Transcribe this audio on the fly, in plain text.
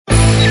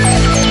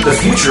The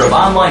future of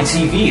online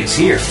TV is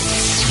here.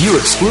 View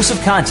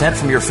exclusive content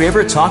from your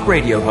favorite talk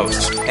radio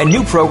hosts and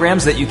new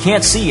programs that you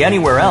can't see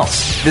anywhere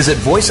else. Visit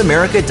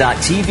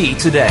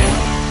voiceamerica.tv today.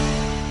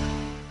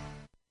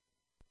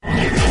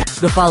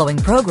 The following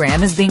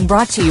program is being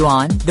brought to you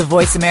on the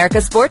Voice America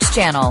Sports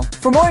Channel.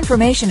 For more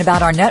information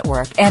about our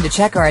network and to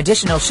check our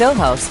additional show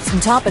hosts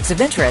and topics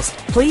of interest,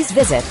 please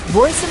visit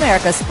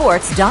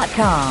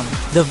voiceamericasports.com.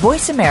 The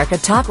Voice America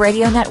Talk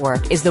Radio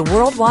Network is the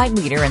worldwide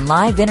leader in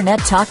live Internet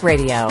talk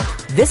radio.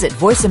 Visit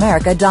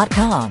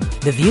voiceamerica.com.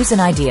 The views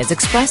and ideas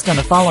expressed on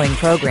the following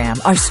program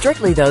are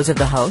strictly those of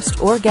the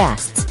host or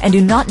guests and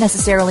do not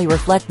necessarily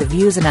reflect the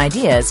views and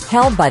ideas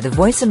held by the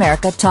Voice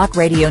America Talk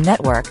Radio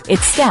Network,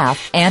 its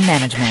staff, and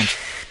management.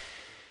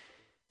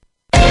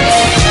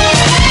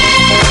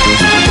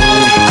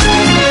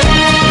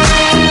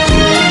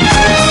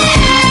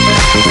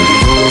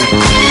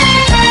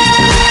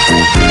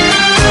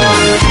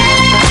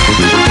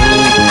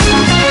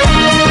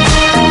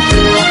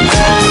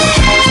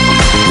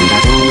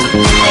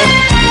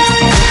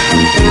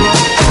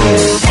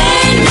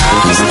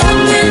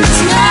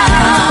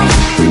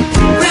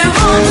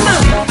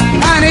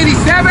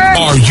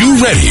 Are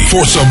you ready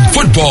for some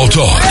football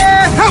talk?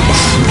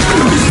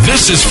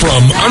 This is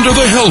From Under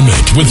the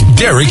Helmet with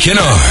Derek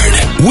Kennard.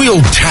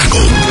 We'll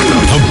tackle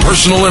the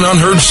personal and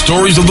unheard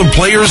stories of the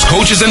players,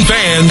 coaches, and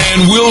fans,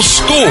 and we'll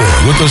score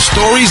with the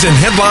stories and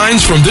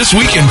headlines from this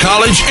week in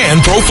college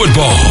and pro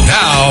football.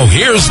 Now,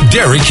 here's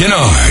Derek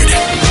Kennard.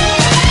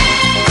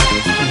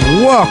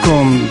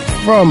 Welcome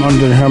from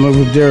Under the Helmet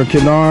with Derek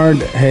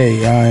Kennard.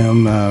 Hey, I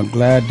am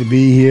glad to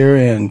be here,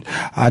 and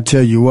I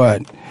tell you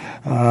what,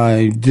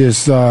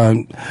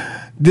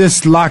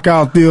 this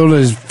lockout deal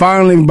is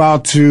finally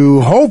about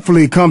to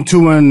hopefully come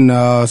to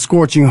an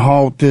scorching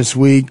halt this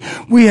week.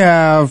 We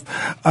have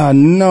a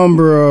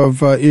number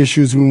of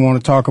issues we want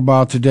to talk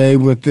about today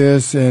with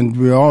this, and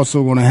we're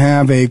also going to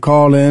have a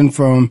call-in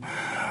from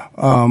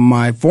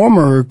my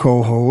former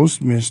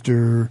co-host,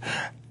 Mr.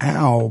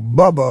 Al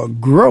Bubba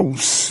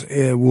Gross,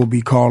 will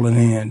be calling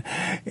in.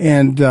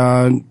 And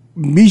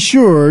be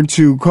sure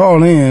to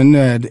call in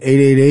at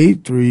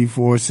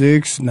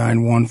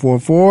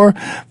 888-346-9144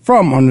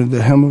 from Under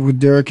the Helmet with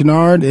Derek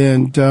Kennard.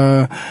 And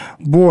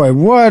boy,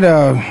 what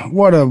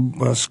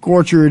a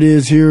scorcher it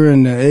is here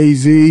in the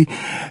AZ.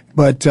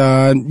 But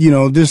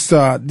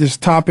this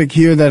topic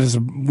here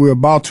we're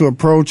about to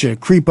approach and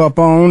creep up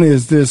on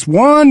is this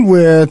one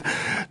with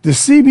the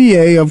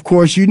CBA. Of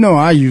course,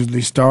 I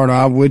usually start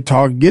out with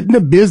getting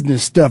the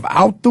business stuff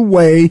out the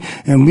way,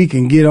 and we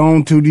can get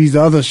on to these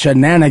other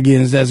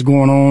shenanigans that's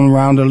going on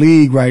around the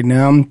league right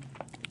now.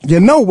 You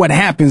know what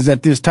happens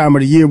at this time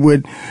of the year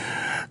with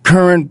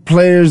current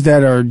players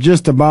that are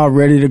just about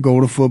ready to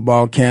go to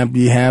football camp.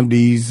 You have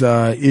these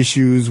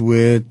issues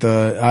with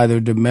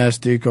either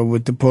domestic or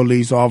with the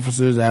police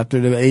officers after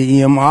the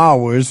AM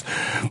hours.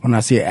 When I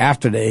say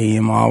after the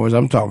AM hours,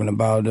 I'm talking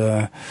about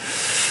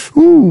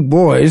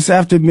it's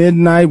after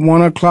midnight,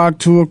 1 o'clock,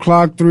 2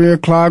 o'clock, 3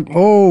 o'clock.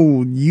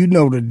 Oh, you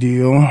know the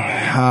deal.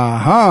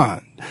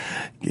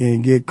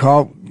 And get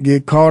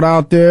caught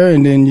out there,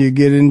 and then you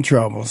get in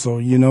trouble. So,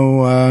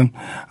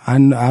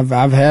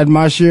 I've had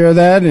my share of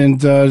that, and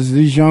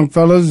these young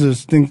fellas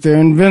just think they're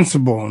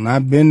invincible. And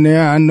I've been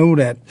there. I know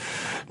that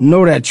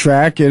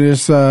track, and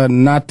it's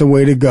not the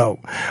way to go.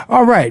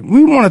 All right,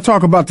 we want to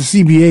talk about the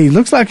CBA.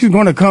 Looks like it's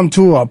going to come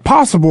to a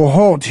possible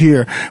halt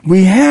here.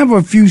 We have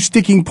a few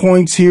sticking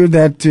points here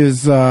that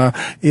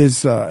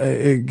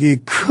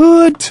it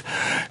could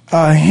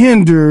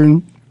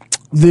hinder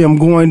them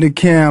going to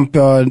camp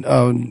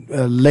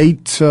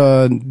late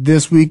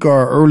this week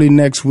or early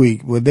next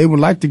week. Well, they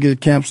would like to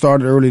get camp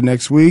started early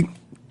next week.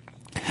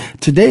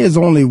 Today is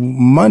only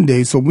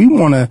Monday, so we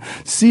want to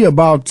see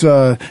about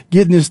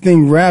getting this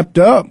thing wrapped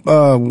up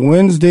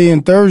Wednesday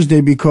and Thursday,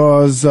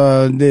 because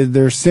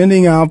they're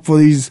sending out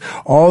for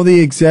all the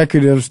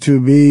executives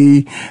to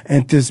be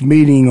at this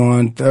meeting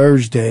on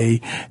Thursday,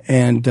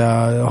 and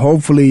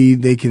hopefully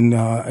they can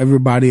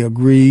everybody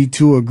agree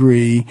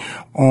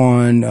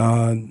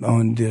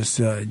on this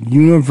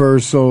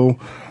universal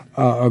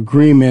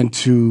agreement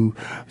to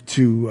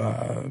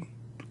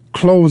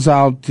close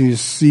out the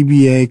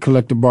CBA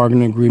collective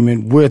bargaining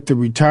agreement with the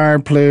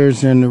retired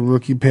players and the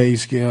rookie pay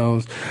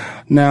scales.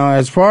 Now,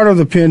 as part of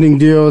the pending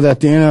deal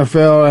that the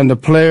NFL and the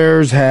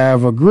players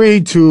have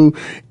agreed to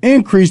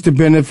increase the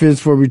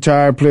benefits for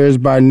retired players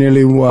by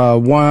nearly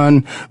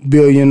 $1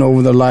 billion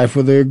over the life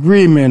of the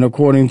agreement,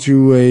 according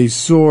to a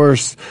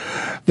source.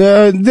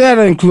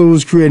 That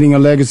includes creating a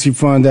legacy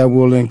fund that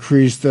will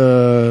increase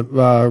by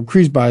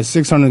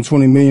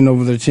 $620 million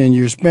over the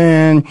 10-year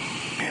span.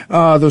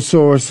 My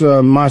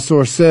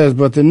source says,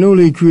 but the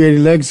newly created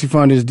legacy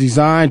fund is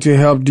designed to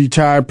help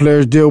retired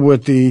players deal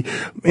with the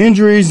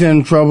injuries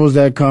and troubles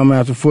that come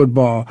after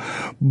football.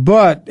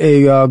 But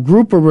a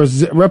group of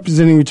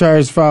representing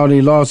retirees filed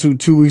a lawsuit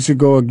 2 weeks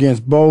ago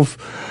against both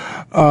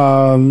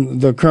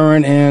the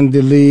current and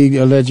the league,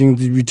 alleging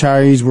the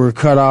retirees were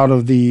cut out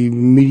of the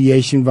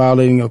mediation,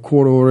 violating a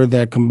court order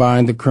that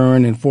combined the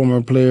current and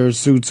former players'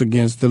 suits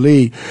against the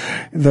league.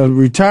 The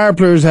retired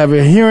players have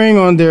a hearing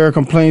on their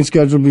complaint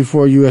scheduled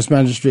before a U.S.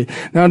 magistrate.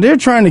 Now, they're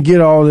trying to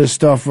get all this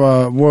stuff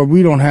where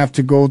we don't have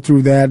to go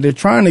through that. They're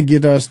trying to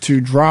get us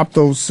to drop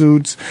those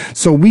suits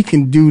so we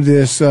can do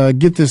this,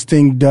 get this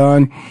thing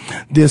done.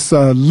 This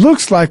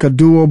looks like a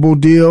doable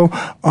deal.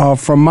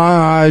 From my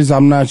eyes,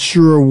 I'm not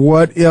sure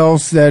what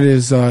else that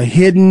is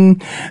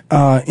hidden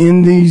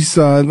in these.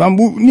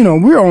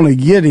 We're only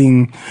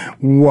getting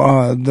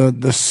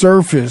the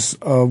surface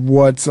of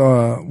what's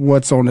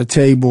on the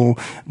table.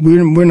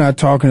 We're not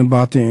talking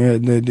about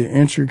the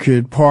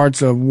intricate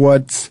parts of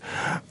what's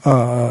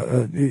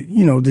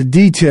the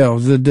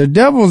details. The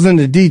devil's in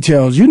the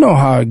details. You know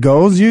how it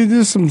goes.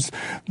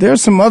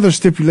 There's some other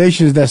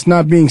stipulations that's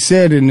not being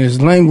said in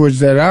this language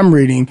that I'm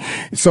reading.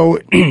 So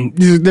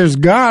there's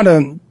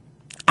gotta.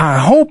 I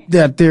hope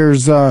that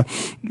there's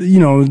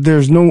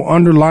no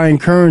underlying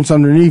currents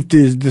underneath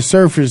the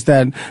surface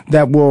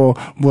that will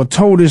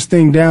tow this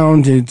thing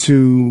down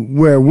to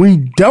where we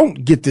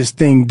don't get this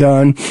thing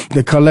done,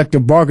 the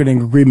collective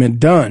bargaining agreement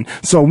done.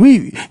 So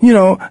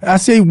I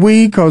say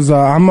we because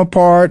I'm a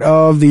part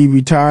of the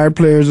Retired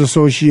Players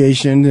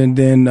Association, and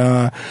then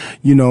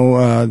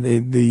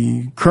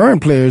the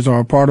current players are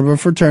a part of a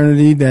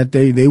fraternity that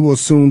they will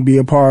soon be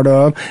a part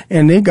of,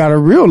 and they got to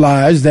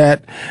realize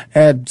that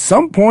at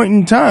some point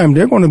in time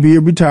they're going to be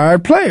a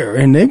retired player,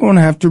 and they're going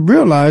to have to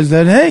realize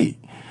that, hey,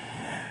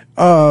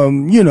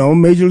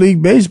 Major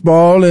League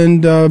Baseball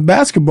and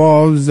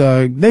basketball,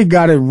 they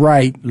got it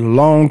right a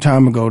long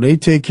time ago. They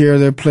take care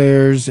of their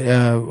players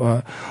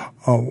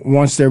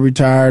once they're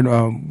retired.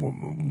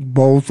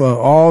 Both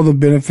all the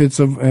benefits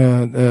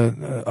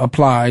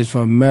applies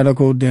for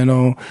medical,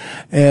 dental,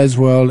 as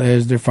well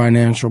as the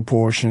financial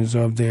portions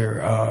of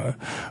their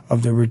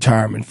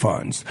retirement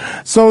funds.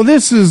 So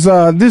this is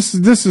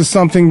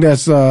something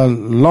that's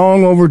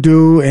long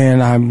overdue,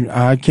 and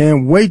I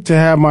can't wait to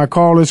have my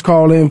callers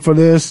call in for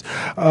this.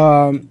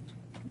 Let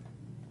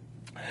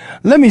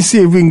me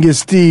see if we can get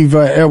Steve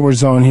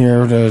Edwards on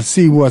here to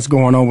see what's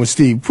going on with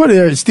Steve. Put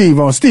Steve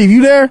on. Steve,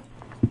 you there?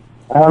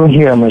 I'm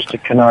here,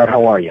 Mr. Kennard.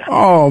 How are you?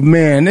 Oh,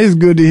 man, it's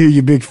good to hear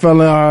you, big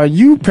fella. Are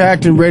you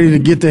packed and ready to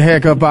get the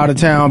heck up out of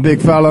town, big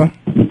fella?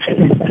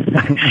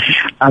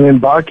 I'm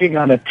embarking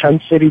on a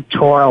 10-city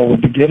tour. I will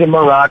begin in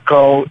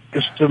Morocco,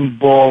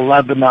 Istanbul,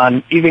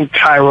 Lebanon, even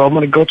Cairo. I'm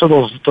going to go to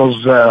those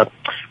what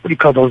do you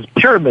call those,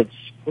 pyramids.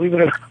 Believe it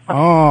or not.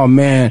 Oh,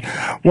 man.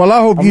 Well, I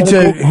hope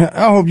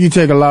you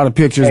take a lot of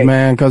pictures,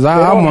 man, because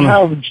I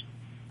want to.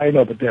 I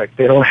know, but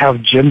they don't have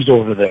gyms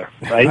over there,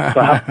 right?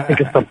 So I have to think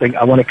of something.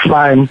 I want to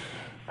climb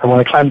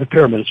the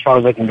pyramid as far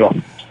as I can go.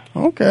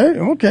 Okay.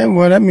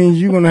 Well, that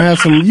means you're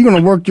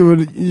gonna work your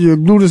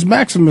gluteus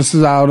maximus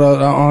out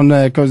on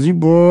that, because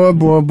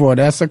boy,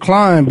 that's a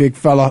climb, big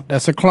fella.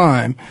 That's a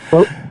climb.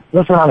 Well,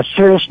 listen, on a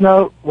serious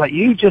note, what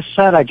you just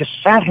said, I just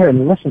sat here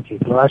and listened to you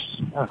for the last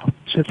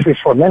 2, 3,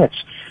 4 minutes.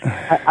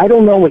 I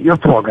don't know what your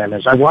program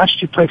is. I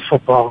watched you play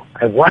football.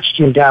 I watched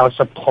you in Dallas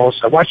up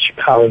close. I watched your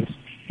colleagues.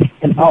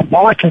 And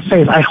all I can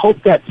say is I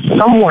hope that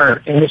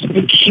somewhere in this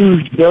big,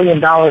 huge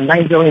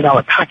 $9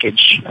 billion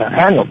package,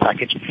 annual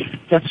package,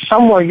 that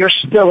somewhere you're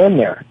still in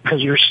there,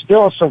 because you're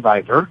still a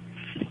survivor.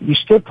 You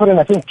still put in,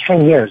 I think,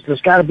 10 years.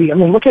 There's got to be,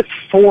 look at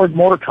Ford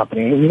Motor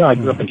Company. I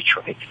grew up in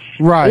Detroit.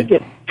 Right. They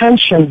get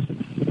pensions,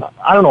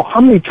 I don't know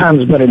how many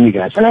times better than you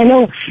guys. And I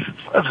know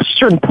at a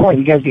certain point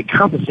you guys get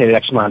compensated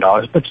X amount of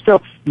dollars, but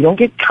still, you don't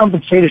get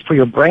compensated for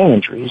your brain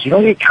injuries. You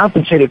don't get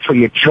compensated for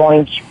your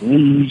joints, your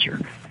knees,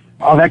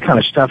 all that kind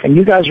of stuff, and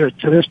you guys are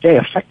to this day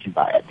affected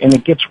by it, and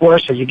it gets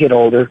worse as you get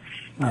older.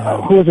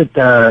 Who is it?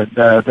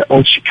 The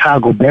old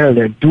Chicago Bear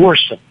there,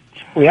 Doerson.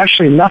 We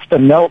actually left a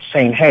note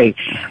saying, "Hey,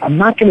 I'm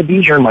not going to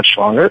be here much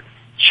longer.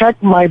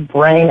 Check my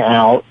brain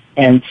out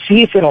and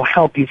see if it'll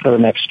help you for the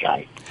next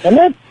guy."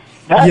 And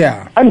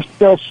yeah, I'm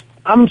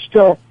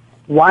still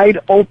wide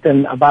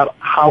open about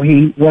how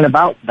he went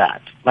about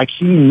that. Like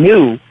he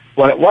knew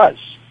what it was.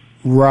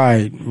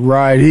 Right.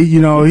 He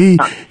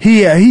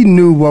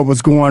knew what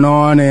was going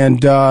on,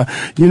 and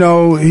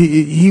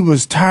he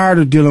was tired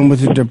of dealing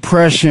with the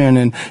depression,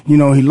 and he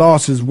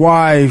lost his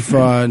wife,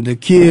 the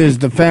kids,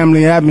 the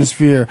family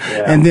atmosphere,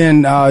 and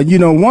then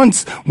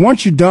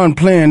once you're done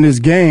playing this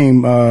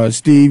game,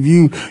 Steve,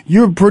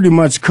 you're pretty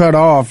much cut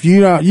off.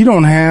 You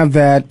don't have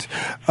that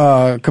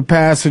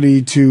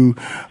capacity to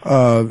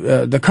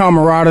the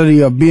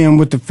camaraderie of being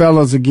with the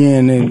fellas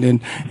again,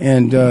 and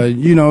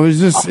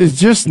it's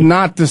just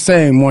not the same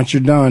once you're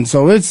done.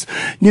 So it's,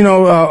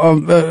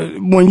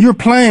 when you're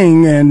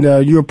playing and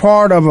you're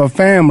part of a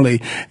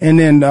family, and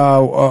then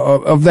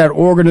of that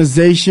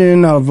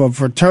organization, of a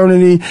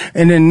fraternity,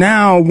 and then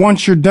now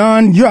once you're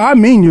done,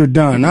 you're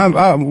done.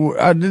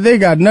 They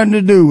got nothing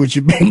to do with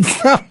you, big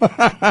fella.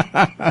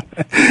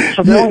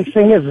 So the only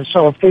thing is,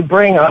 so if they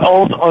bring an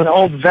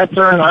old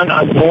veteran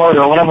on board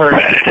or whatever,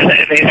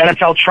 the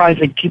NFL tries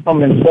to keep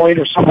them employed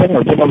or something,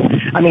 or give them,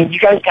 you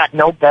guys got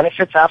no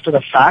benefits after the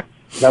fact.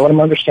 Is that what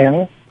I'm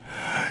understanding?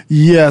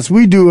 Yes,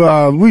 we do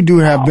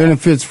have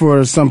benefits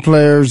for some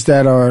players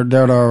that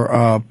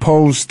are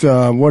post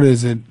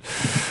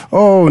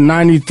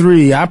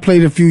 93. I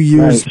played a few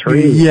years.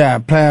 93. Yeah,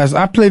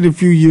 I played a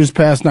few years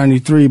past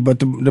 93, but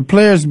the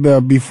players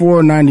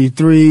before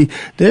 93,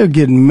 they're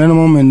getting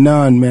minimum and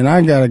none, man.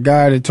 I got a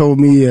guy that told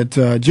me that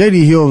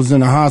JD Hill was in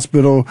the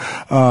hospital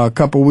a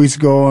couple weeks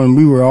ago, and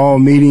we were all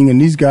meeting,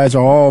 and these guys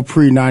are all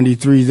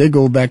pre-93s. They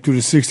go back to the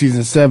 60s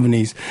and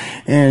 70s.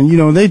 And,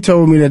 they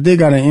told me that they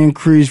got an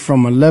increase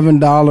from $11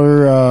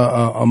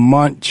 a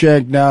month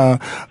check now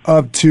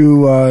up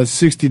to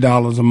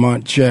 $60 a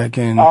month check.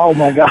 And oh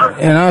my God!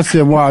 And I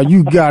said, "Wow,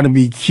 you got to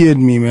be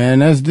kidding me, man!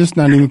 That's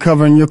not even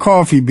covering your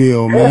coffee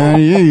bill, man.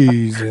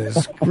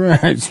 Jesus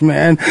Christ,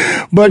 man!"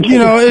 But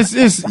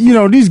it's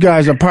these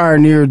guys are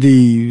pioneered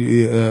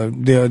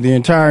the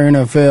entire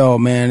NFL,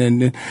 man,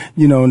 and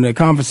the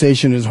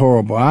compensation is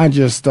horrible. I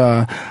just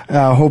I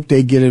hope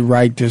they get it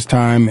right this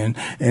time, and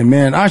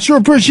man, I sure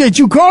appreciate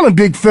you calling,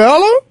 big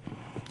fella.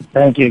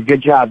 Thank you.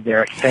 Good job,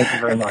 Derek. Thank you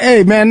very much.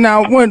 Hey, man,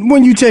 now,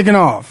 when you taking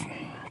off?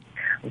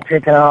 I'm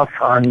taking off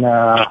on,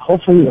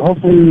 hopefully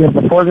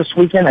before this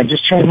weekend. I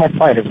just changed my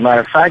flight, as a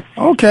matter of fact.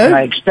 Okay. And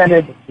I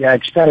extended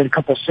a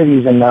couple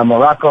cities in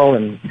Morocco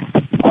and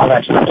all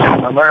that stuff. So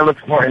I'm very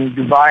looking forward in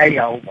Dubai.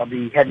 I'll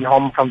be heading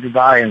home from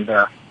Dubai, and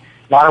a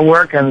lot of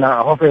work and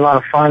hopefully a lot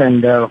of fun,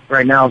 and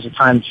right now is the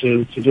time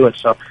to do it.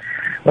 So,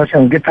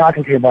 listen, good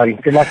talking to you, buddy.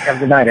 Good luck. Have a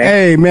good night, eh?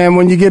 Hey, man,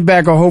 when you get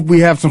back, I hope we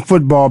have some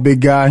football,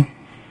 big guy.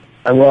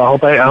 I will. I'll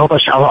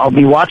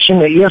be watching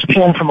the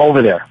ESPN from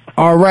over there.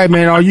 All right,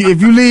 man.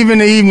 If you leave in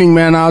the evening,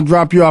 man, I'll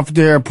drop you off at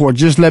the airport.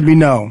 Just let me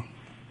know.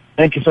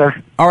 Thank you, sir.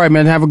 All right,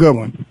 man. Have a good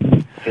one.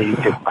 Okay, you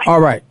too.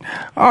 Bye.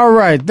 All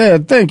right. There.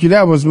 Thank you.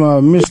 That was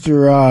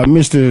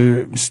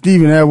Mr.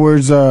 Stephen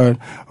Edwards, a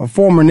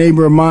former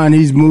neighbor of mine.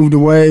 He's moved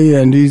away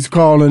and he's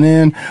calling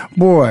in.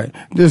 Boy,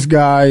 this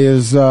guy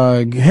is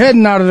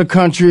heading out of the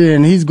country,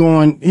 and he's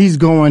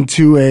going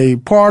to a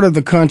part of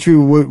the country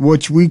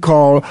which we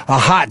call a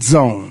hot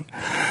zone.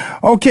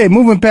 Okay,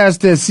 moving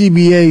past that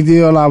CBA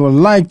deal, I would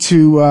like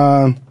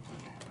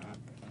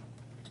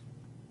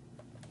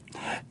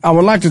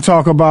to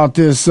talk about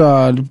this.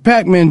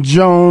 Pac-Man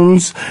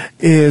Jones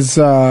is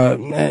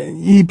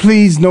he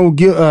pleads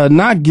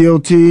not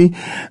guilty.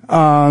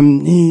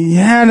 He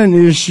had an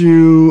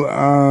issue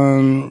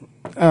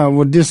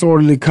with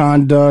disorderly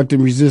conduct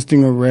and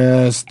resisting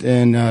arrest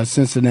in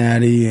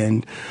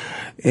Cincinnati,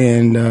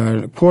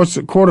 and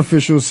court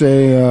officials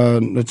say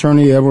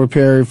Attorney Edward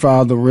Perry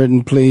filed a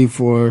written plea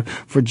for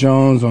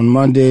Jones on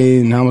Monday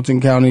in Hamilton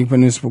County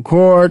Municipal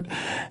Court,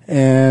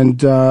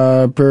 and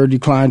Perry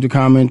declined to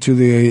comment to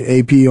the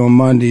AP on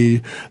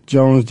Monday.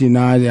 Jones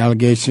denied the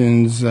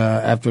allegations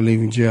after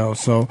leaving jail.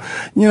 So,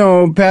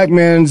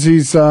 Pac-Man's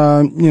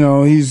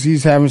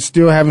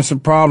still having some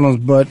problems,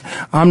 but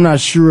I'm not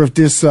sure if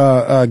this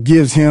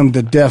gives him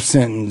the death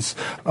sentence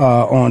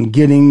on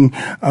getting.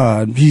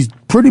 He's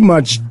pretty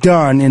much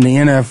done in the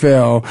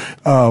NFL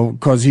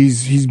because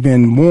he's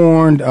been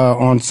warned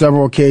on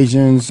several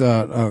occasions.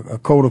 A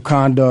code of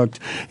conduct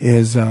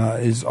is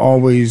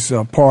always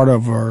part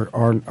of our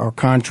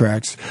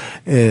contracts,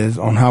 is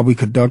on how we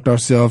conduct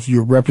ourselves.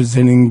 You're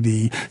representing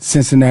the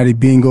Cincinnati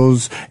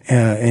Bengals,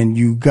 and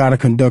you got to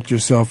conduct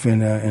yourself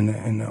in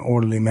an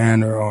orderly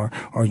manner, or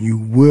you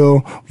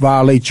will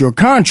violate your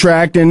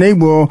contract, and they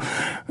will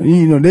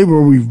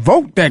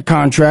revoke that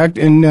contract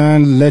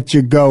and let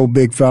you go,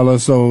 big fella.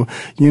 So,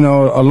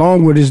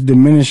 along with his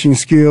diminishing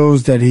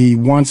skills that he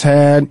once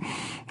had,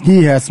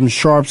 he had some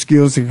sharp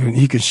skills.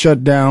 He could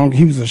shut down.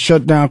 He was a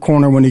shutdown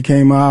corner when he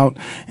came out.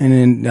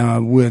 And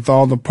then, with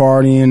all the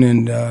partying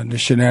and, the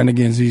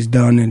shenanigans he's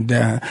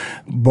done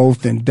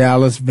both in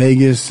Dallas,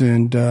 Vegas,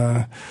 and,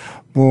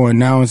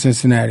 now in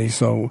Cincinnati.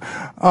 So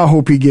I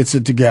hope he gets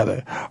it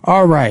together.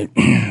 All right.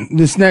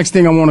 This next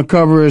thing I want to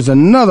cover is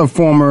another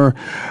former,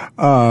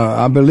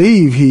 I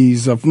believe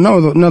he's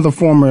another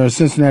former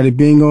Cincinnati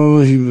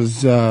Bengal. He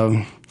was,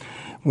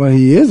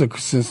 he is a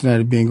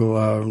Cincinnati Bengal.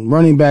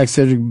 Running back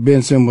Cedric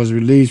Benson was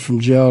released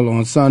from jail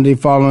on Sunday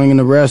following an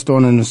arrest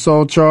on an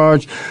assault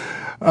charge.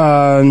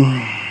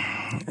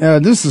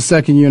 This is the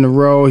second year in a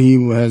row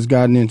he has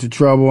gotten into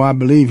trouble. I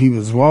believe he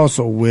was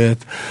also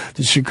with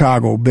the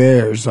Chicago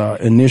Bears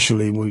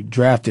initially. We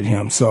drafted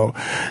him. So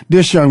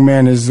this young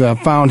man has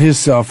found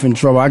himself in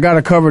trouble. I got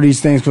to cover these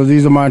things because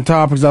these are my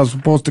topics I was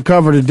supposed to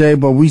cover today,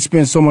 but we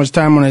spent so much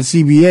time on that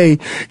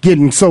CBA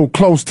getting so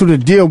close to the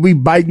deal. We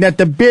biting at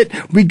the bit.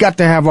 We got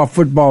to have our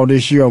football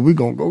this year. We're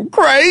going to go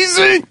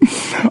crazy.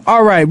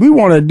 All right. We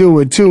want to do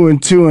it 2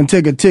 and 2 and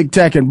take a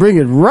tic-tac and bring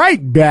it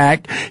right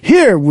back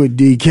here with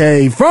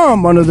DK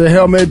from Under the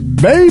Helmet,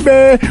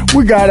 baby.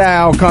 We got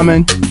Al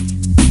coming.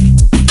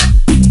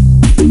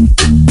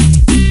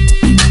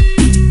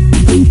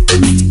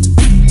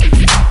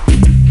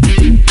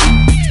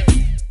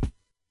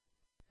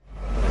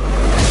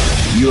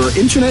 Your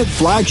internet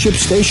flagship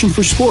station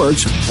for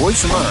sports,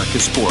 Voice America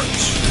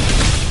Sports.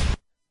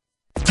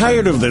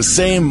 Tired of the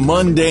same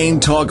mundane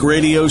talk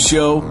radio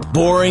show,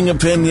 boring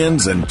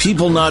opinions, and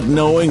people not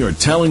knowing or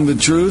telling the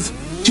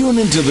truth? Tune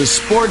into The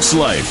Sports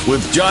Life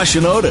with Josh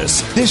and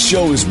Otis. This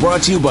show is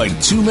brought to you by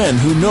two men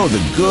who know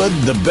the good,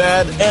 the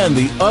bad, and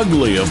the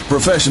ugly of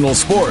professional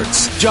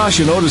sports. Josh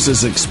and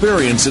Otis's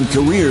experience and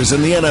careers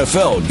in the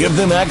NFL give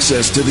them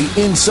access to the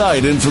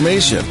inside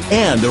information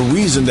and a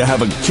reason to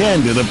have a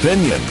candid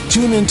opinion.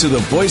 Tune into the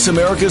Voice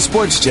America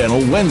Sports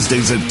Channel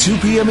Wednesdays at 2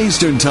 p.m.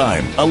 Eastern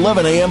Time,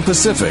 11 a.m.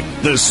 Pacific.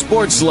 The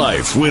Sports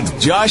Life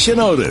with Josh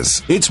and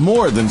Otis. It's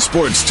more than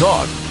sports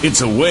talk. It's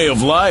a way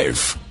of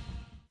life.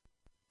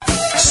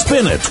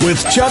 Spin It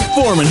with Chuck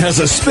Foreman has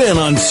a spin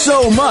on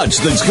so much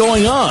that's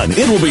going on.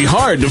 It will be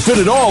hard to fit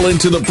it all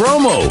into the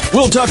promo.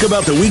 We'll talk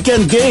about the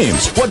weekend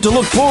games, what to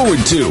look forward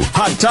to,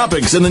 hot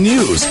topics in the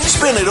news.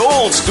 Spin It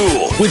old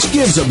school, which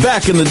gives a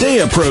back-in-the-day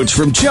approach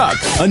from Chuck.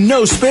 A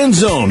no-spin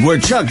zone where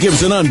Chuck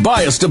gives an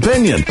unbiased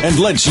opinion and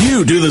lets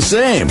you do the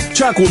same.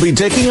 Chuck will be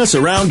taking us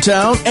around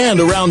town and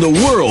around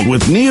the world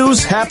with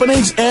news,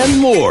 happenings,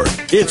 and more.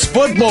 It's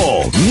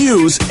football,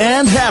 news,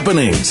 and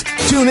happenings.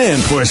 Tune in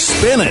for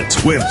Spin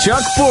It with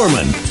Chuck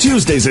Foreman,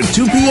 Tuesdays at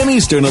 2 p.m.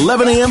 Eastern,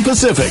 11 a.m.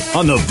 Pacific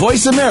on the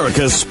Voice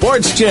America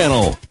Sports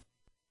Channel.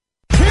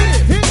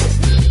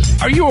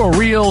 Are you a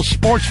real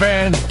sports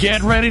fan?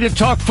 Get ready to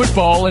talk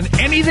football and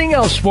anything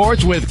else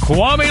sports with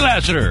Kwame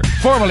Lassiter,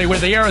 formerly with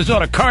the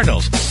Arizona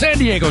Cardinals, San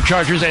Diego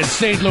Chargers, and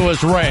St.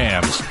 Louis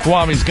Rams.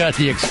 Kwame's got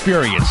the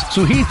experience,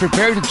 so he's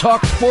prepared to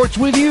talk sports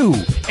with you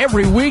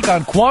every week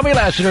on Kwame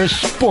Lassiter's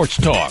Sports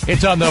Talk.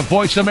 It's on the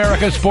Voice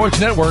America Sports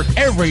Network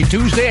every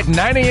Tuesday at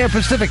 9 a.m.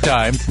 Pacific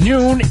Time,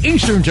 noon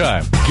Eastern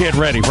Time. Get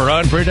ready for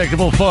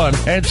unpredictable fun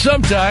and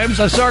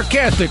sometimes a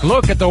sarcastic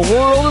look at the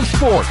world of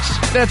sports.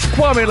 That's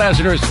Kwame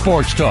Lassiter's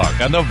Sports Talk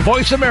on the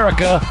Voice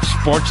America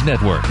Sports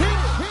Network.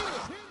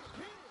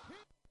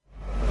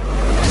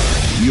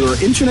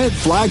 Your internet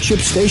flagship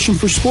station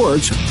for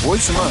sports,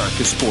 Voice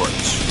America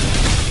Sports.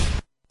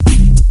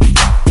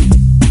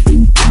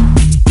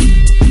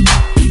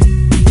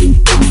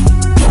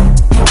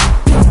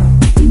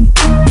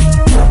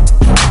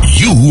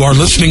 You are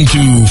listening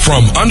to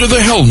From Under the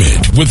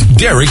Helmet with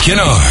Derek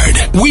Kennard.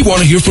 We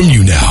want to hear from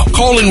you now.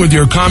 Call in with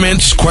your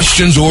comments,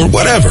 questions, or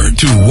whatever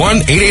to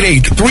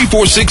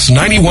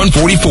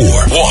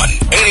 1-888-346-9144.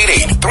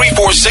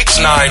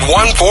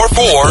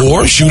 1-888-346-9144.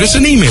 Or shoot us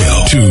an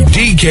email to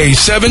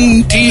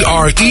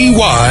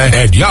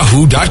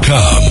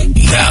dk7trey@yahoo.com.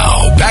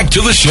 Now, back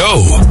to the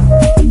show.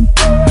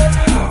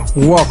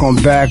 Welcome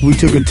back. We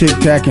took a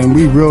tic-tac and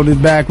we reeled it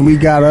back, and we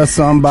got us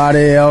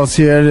somebody else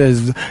here.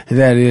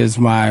 That is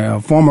my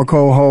former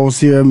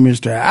co-host here,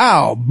 Mr.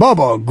 Al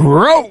Bubba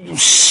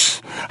Gross.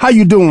 How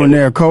you doing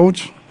there,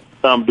 Coach?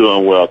 I'm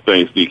doing well,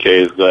 thanks, DK.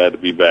 It's glad to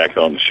be back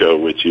on the show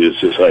with you.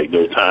 It's just like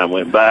no time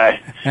went by.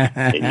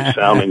 And you're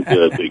sounding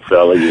good, big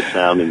fella. You're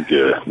sounding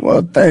good.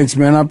 Well, thanks,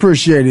 man. I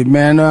appreciate it,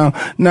 man.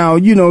 Now,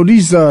 you know,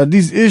 these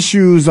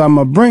issues, I'm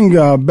going to bring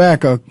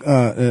back I'm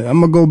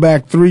going to go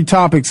back 3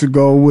 topics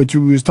ago, which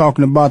we was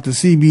talking about the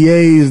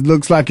CBAs. It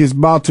looks like it's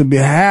about to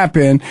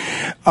happen.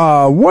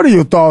 What are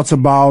your thoughts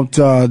about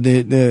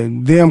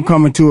them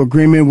coming to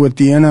agreement with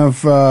the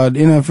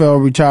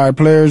NFL retired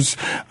players?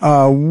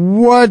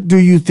 What do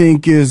you think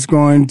is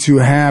going to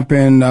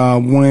happen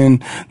when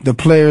the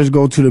players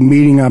go to the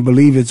meeting? I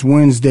believe it's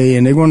Wednesday,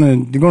 and they're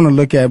going to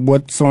look at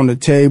what's on the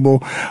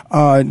table.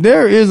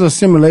 There is a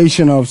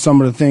simulation of some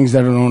of the things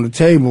that are on the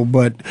table,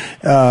 but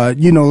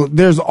you know,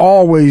 there's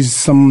always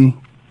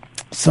some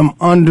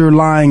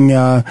underlying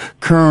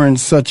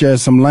currents, such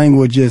as some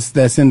languages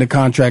that's in the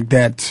contract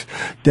that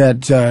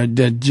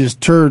just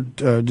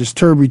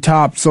turby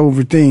tops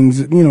over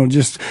things, you know,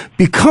 just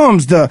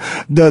becomes the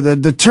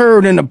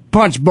turd in the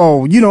punch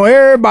bowl. You know,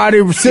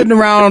 everybody standing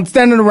around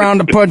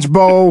the punch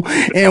bowl,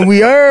 and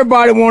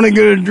everybody want to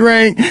get a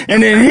drink,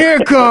 and then here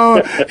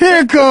come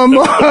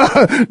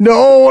the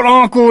old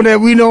uncle that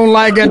we don't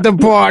like at the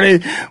party,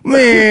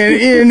 man,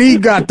 and he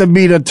got to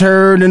be the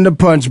turd in the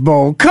punch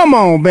bowl. Come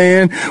on,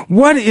 man.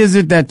 What is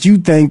it that you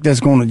think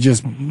that's going to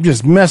just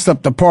mess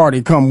up the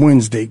party come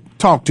Wednesday?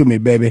 Talk to me,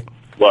 baby.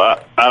 Well,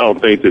 I don't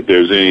think that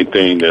there's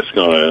anything that's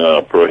going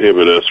to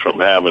prohibit us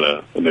from having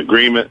an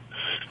agreement.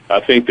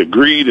 I think the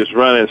greed is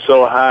running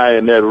so high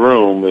in that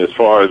room, as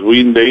far as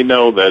they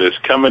know that it's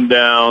coming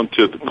down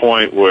to the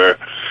point where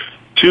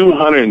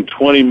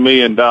 $220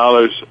 million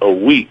a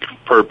week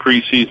per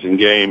preseason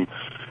game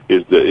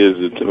is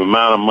the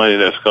amount of money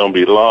that's going to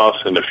be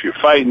lost. And if you're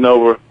fighting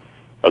over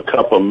a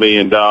couple $1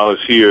 million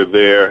here or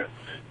there,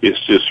 it's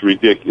just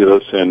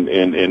ridiculous, and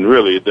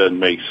really it doesn't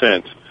make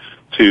sense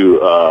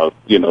to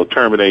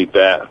terminate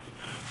that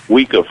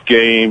week of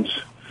games,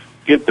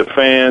 get the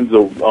fans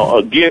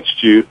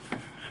against you,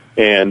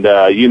 and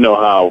you know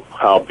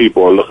how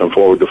people are looking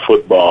forward to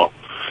football.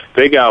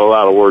 They got a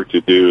lot of work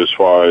to do as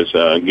far as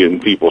getting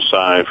people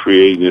signed,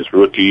 free agents,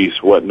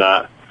 rookies,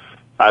 whatnot.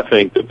 I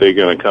think that they're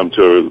going to come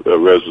to a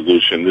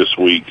resolution this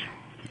week,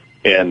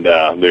 and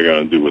they're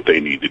going to do what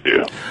they need to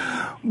do.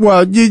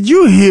 Well, did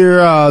you hear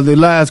the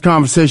last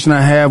conversation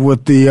I had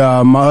with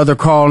my other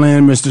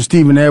call-in, Mr.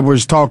 Stephen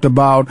Edwards, talked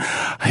about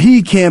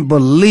he can't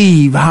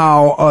believe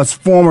how us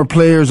former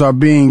players are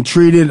being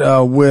treated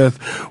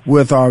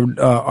with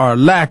our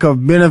lack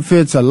of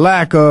benefits, a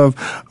lack of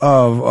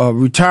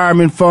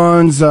retirement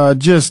funds.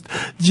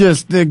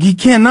 He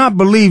cannot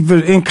believe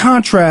it. In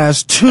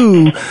contrast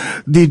to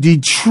the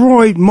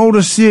Detroit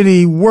Motor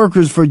City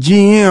workers for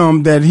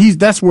GM,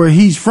 that's where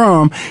he's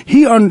from.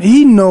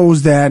 He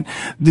knows that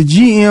the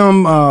GM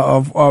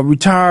of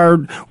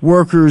retired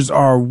workers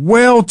are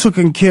well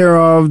taken care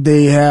of.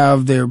 They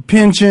have their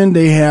pension,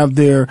 they have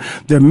their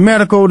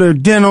medical, their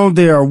dental.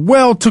 They are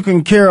well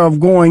taken care of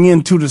going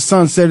into the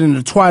sunset and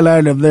the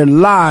twilight of their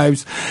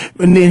lives.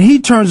 And then he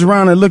turns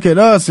around and look at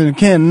us and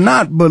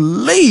cannot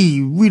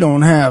believe we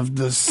don't have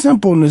the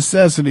simple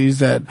necessities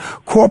that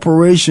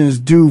corporations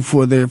do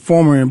for their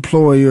former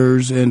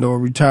employers and or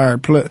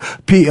retired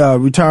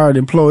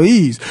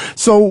employees.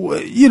 So,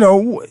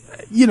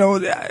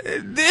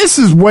 this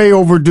is way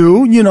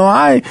overdue.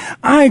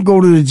 I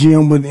go to the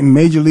gym with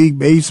Major League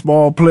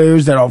Baseball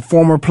players that are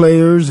former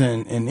players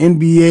and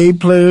NBA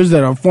players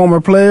that are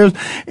former players.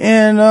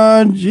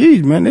 And,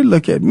 geez, man, they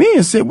look at me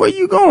and say, where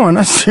you going?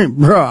 I said,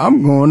 bro,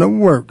 I'm going to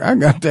work. I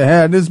got to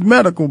have this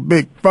medical,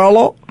 big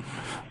fellow,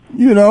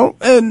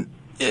 and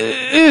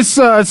it's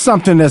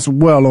something that's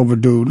well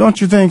overdue. Don't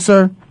you think,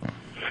 sir?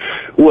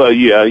 Well,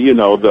 yeah,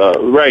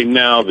 right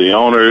now the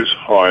owners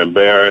are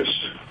embarrassed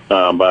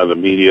by the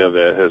media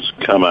that has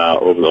come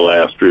out over the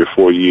last 3 or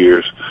 4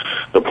 years.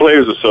 The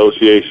Players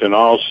Association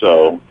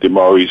also,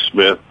 DeMaurice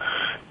Smith,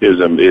 is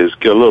a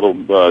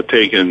little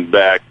taken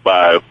back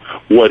by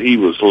what he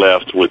was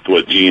left with,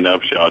 what Gene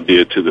Upshaw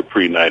did to the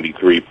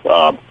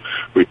pre-93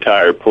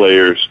 retired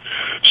players.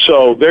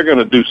 So they're going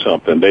to do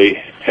something. They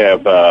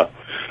have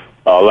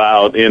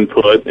allowed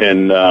input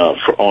and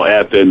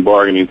at the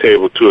bargaining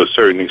table to a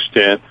certain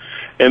extent.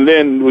 And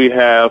then we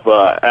have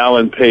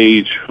Alan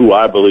Page, who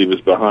I believe is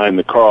behind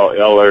the Carl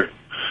Eller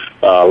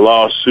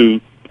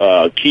lawsuit,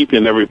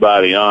 keeping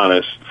everybody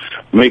honest,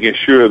 making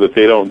sure that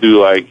they don't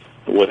do like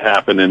what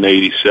happened in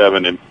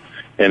 '87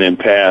 and in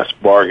past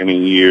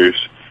bargaining years,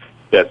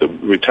 that the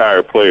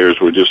retired players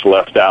were just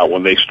left out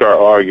when they start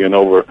arguing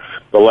over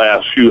the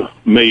last few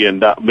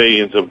millions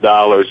of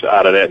dollars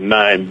out of that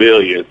 $9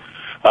 billion.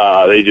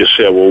 They just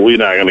said, well, we're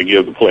not going to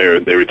give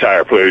the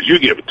retired players, you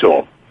give it to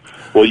them.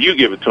 Well, you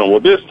give it to them. Well,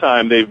 this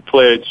time they've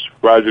pledged,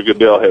 Roger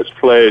Goodell has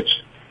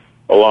pledged,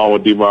 along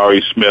with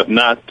DeMaurice Smith,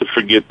 not to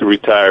forget the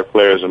retired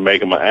players and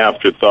make them an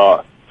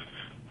afterthought.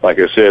 Like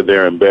I said,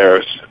 they're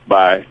embarrassed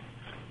by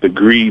the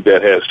greed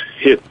that has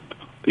hit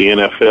the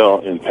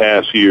NFL in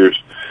past years,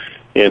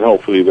 and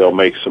hopefully they'll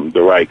make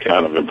the right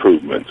kind of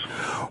improvements.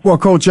 Well,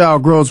 Coach Al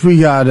Gross, we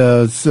got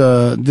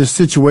this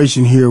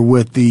situation here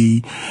with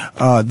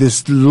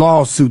this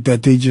lawsuit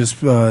that they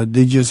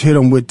just hit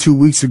them with 2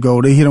 weeks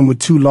ago. They hit them with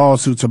 2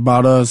 lawsuits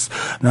about us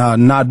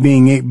not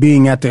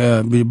being at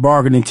the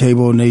bargaining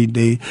table, and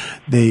they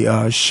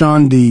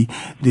shunned the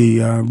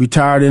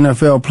retired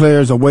NFL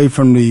players away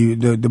from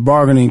the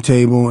bargaining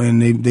table,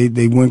 and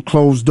they went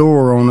closed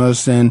door on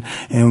us, and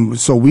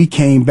so we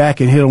came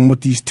back and hit them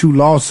with these 2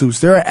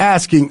 lawsuits. They're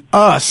asking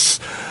us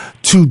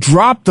to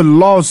drop the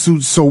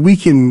lawsuit so we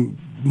can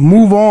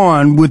move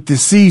on with the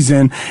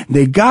season.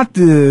 They got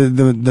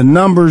the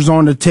numbers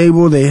on the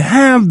table. They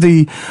have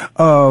the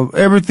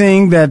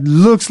everything that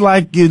looks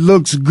like it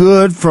looks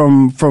good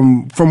from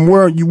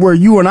where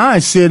you and I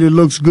said it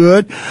looks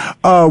good.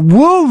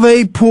 Will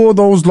they pull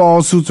those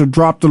lawsuits or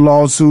drop the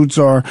lawsuits,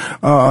 or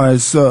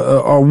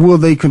will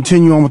they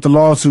continue on with the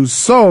lawsuits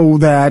so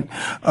that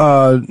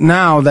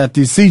now that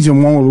the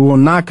season will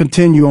not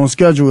continue on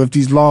schedule if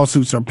these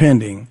lawsuits are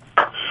pending?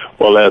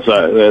 Well, as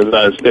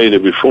I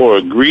stated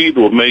before, greed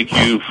will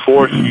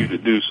force you to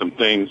do some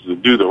things, to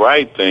do the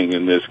right thing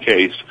in this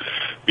case,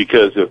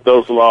 because if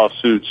those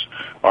lawsuits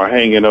are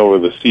hanging over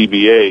the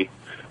CBA,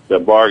 the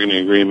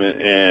bargaining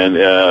agreement, and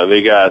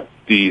they got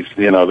these,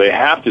 they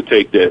have to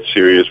take that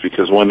serious,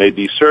 because when they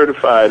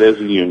decertified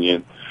as a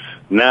union,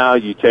 now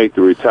you take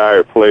the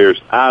retired players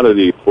out of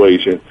the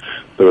equation.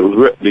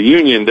 The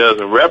union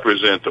doesn't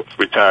represent the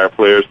retired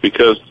players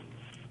because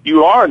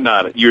you're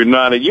not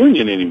a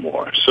union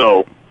anymore.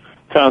 So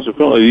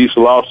consequently, these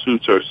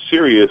lawsuits are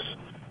serious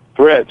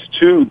threats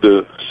to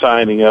the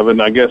signing of it.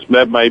 And I guess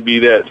that might be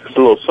that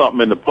little something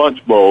in the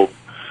punch bowl,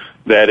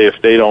 that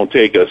if they don't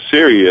take us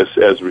serious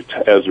as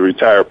the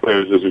retired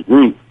players as a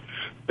group,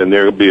 then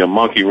there will be a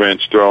monkey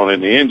wrench thrown in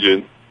the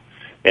engine,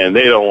 and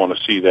they don't want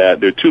to see that.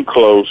 They're too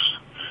close.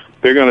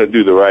 They're going to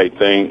do the right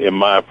thing, in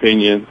my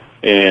opinion,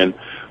 and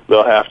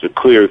they'll have to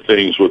clear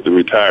things with the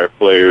retired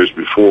players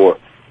before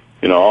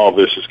all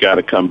this has got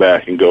to come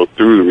back and go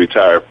through the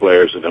retired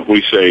players. And if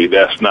we say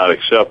that's not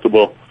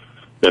acceptable,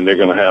 then they're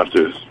going to have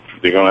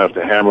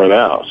to hammer it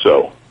out.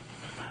 So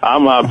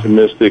I'm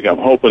optimistic. I'm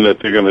hoping that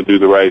they're going to do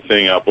the right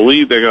thing. I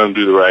believe they're going to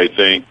do the right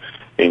thing,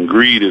 and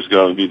greed is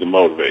going to be the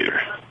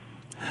motivator.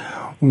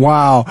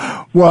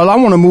 Wow. Well, I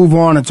want to move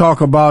on and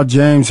talk about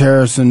James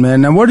Harrison, man.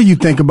 Now, what do you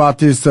think about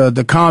this,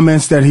 the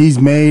comments that he's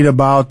made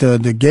about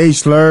the gay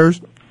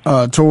slurs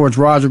towards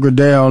Roger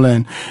Goodell?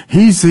 And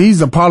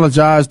he's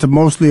apologized to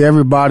mostly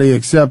everybody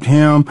except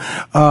him.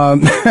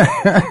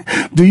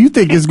 Do you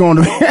think it's going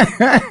to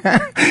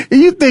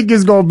you think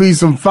it's going to be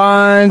some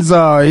fines?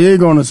 You're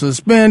going to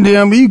suspend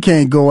him? You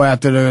can't go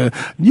after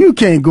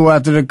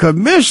the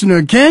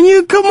commissioner, can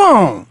you? Come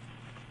on.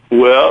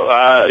 Well,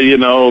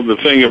 the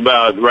thing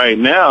about right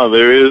now,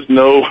 there is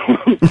no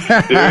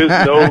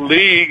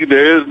league,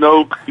 there is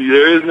no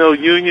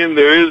union,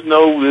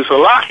 it's a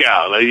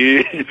lockout.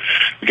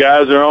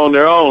 Guys are on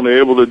their own. They're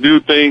able to do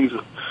things,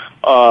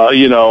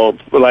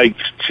 like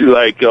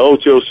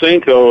Ocho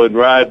Cinco and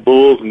ride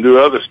bulls and do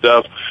other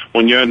stuff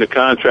when you're under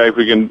contract.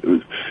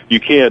 You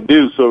can't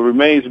do. So it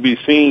remains to be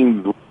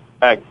seen,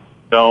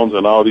 Jones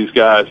and all these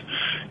guys,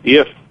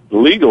 if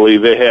legally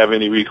they have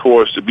any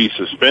recourse to be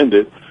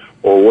suspended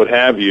or what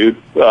have you,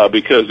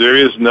 because there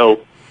is no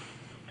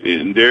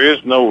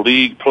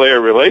league player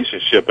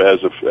relationship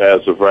as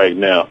of right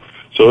now.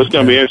 So it's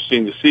going to be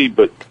interesting to see.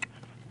 But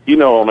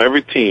on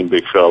every team,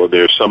 big fella,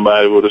 there's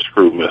somebody with a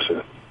screw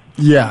missing.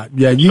 Yeah.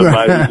 Somebody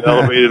who's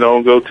elevated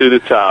don't go to the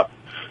top.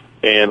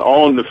 And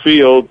on the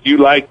field, you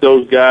like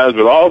those guys,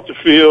 but off the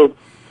field,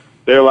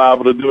 they're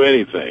liable to do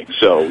anything.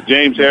 So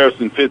James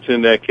Harrison fits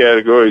in that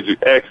category. He's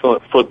an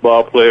excellent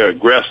football player,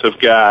 aggressive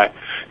guy.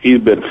 He's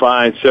been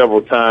fined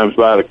several times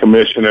by the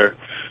commissioner,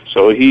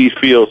 so he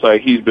feels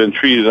like he's been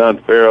treated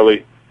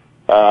unfairly.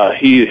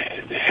 He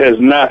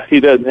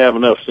doesn't have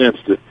enough sense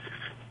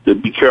to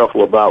be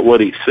careful about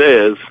what he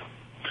says,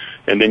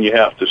 and then you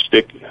have to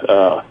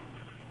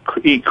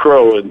eat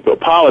crow and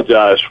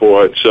apologize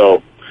for it.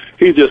 So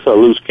he's just a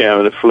loose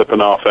cannon flipping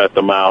off at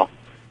the mouth,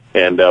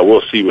 and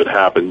we'll see what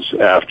happens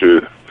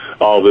after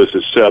all this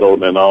is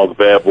settled and all the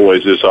bad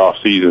boys this off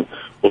season.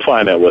 We'll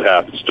find out what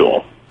happens to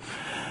him.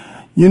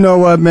 You know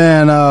what,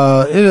 man?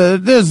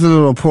 There's a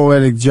little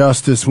poetic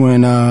justice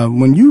when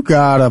you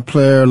got a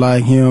player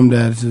like him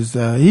that is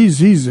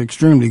he's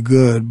extremely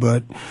good,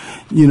 but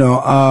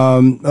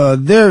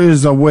there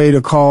is a way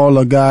to call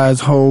a guy's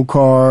whole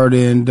card,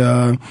 and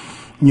I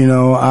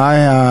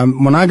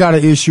when I got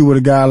an issue with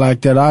a guy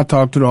like that, I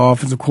talked to the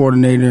offensive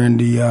coordinator and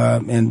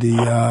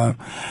the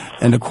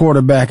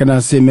quarterback, and I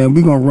said, man,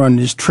 we're gonna run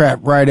this trap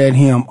right at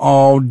him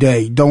all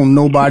day. Don't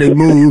nobody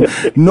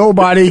move,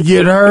 nobody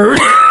get hurt.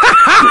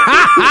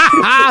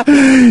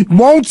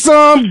 Want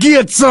some,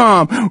 get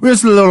some.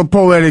 It's a little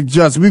poetic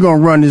justice. We're going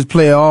to run this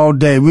play all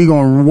day. We're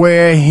going to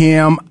wear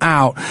him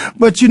out.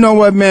 But you know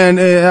what, man?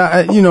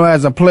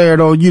 As a player,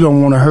 though, you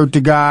don't want to hurt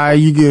the guy.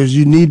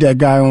 You need that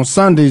guy on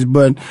Sundays.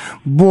 But,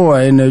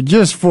 boy, and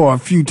just for a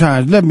few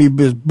times, let me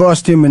just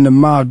bust him in the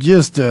mouth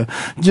just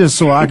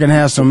so I can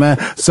have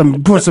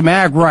put some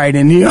act right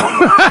in here.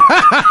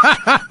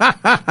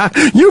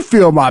 You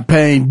feel my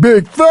pain,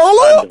 big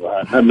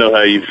fella. I know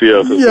how you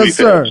feel. Yes,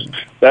 sir.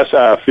 That's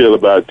how I feel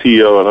about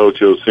T.O. and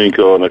Ocho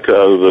Cinco and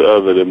the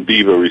other than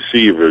diva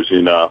receivers.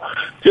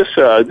 Just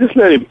let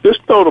him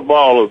throw the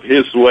ball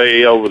his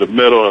way over the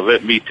middle and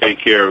let me take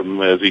care of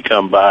him as he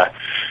come by,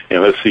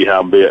 and let's see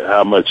how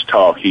much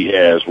talk he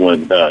has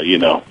when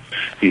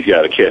he's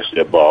got to catch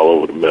that ball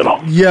over the middle.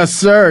 Yes,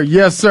 sir.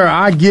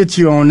 I get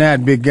you on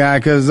that, big guy,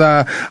 because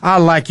I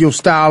like your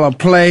style of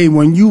play.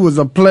 When you was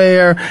a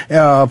player,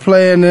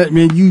 playing it, I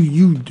mean,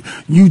 you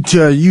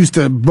used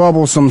to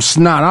bubble some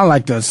snot. I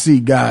like to see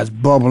guys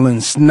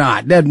bubbling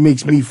snot. That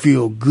makes me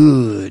feel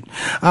good.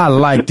 I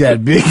like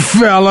that, big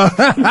fella.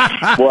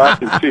 Well, I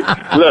can see.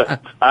 Look,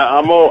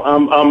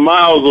 I'm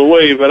miles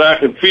away, but I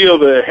can feel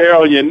the hair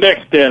on your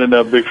neck standing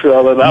up, big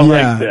fella. And I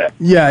like that.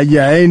 Yeah.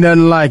 Ain't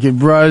nothing like it,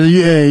 brother.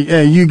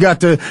 You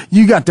got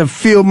to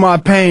feel my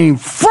pain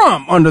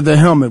from under the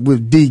helmet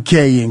with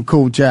DK and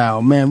Coach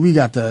Al. Man, we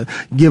got to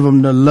give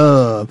them the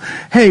love.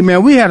 Hey,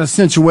 man, we had a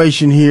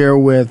situation here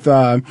with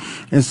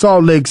in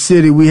Salt Lake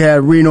City. We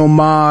had Reno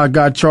Ma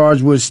got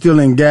charged with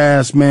stealing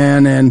gas,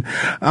 man, and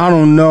I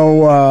don't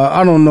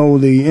know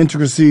the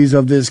intricacies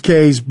of this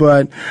case,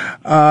 but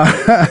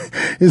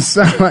it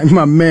sounds like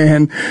my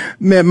man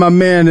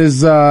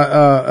is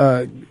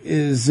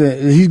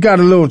he's got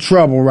a little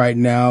trouble right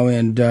now,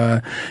 and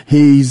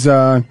he's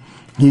taken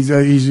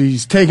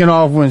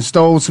off and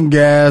stole some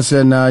gas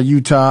in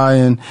Utah,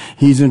 and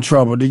he's in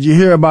trouble. Did you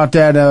hear about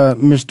that,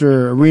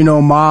 Mr.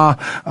 Reno Ma,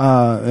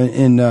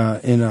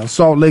 in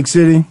Salt Lake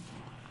City?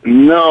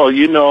 No,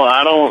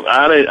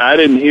 I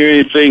didn't hear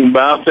anything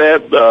about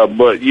that.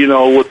 But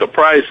with the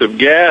price of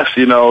gas,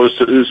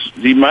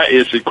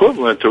 it's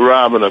equivalent to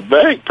robbing a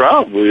bank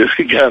probably if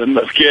he got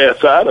enough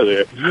gas out of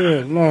there.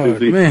 Good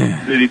Lord,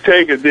 man. Did he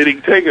take a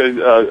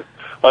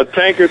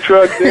tanker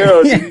truck there,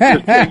 or did he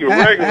just take a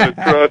regular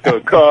truck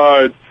or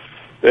car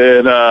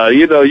And,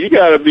 you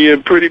got to be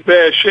in pretty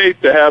bad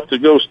shape to have to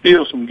go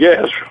steal some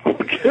gas from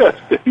a gas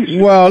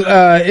station. Well,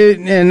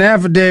 an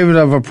affidavit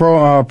of a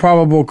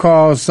probable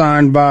cause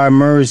signed by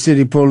Murray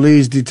City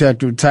Police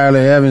Detective Tyler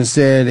Evans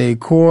said a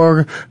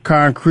core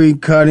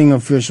concrete cutting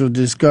official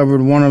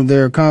discovered one of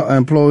their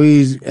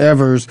employees,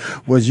 Evers,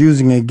 was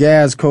using a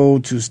gas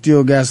code to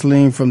steal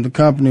gasoline from the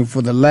company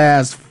for the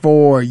last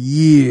 4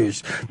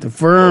 years. The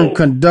firm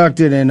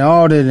conducted an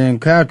audit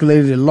and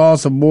calculated a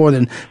loss of more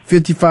than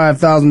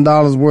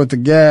 $55,000 worth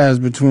of gas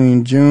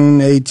between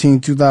June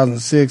 18,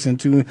 2006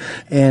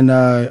 and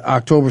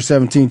October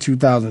 17,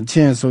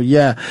 2010. So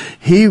yeah,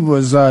 he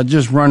was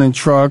just running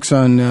trucks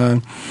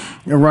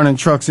running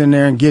trucks in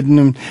there and getting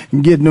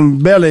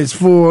them bellies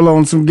full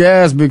on some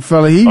gas, big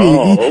fella. He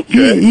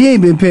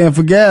ain't been paying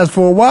for gas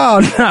for a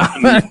while now.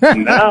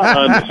 Now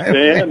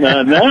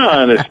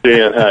I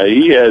understand how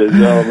he had his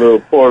own little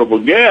portable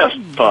gas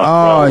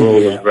pump.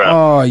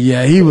 Oh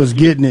yeah, he was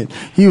getting it.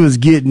 He was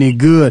getting it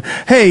good.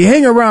 Hey,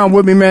 hang around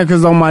with me, man,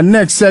 because on my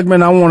next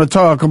segment I want to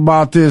talk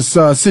about this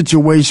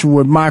situation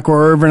with Michael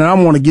Irvin, and I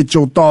want to get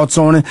your thoughts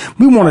on it.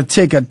 We want to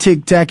take a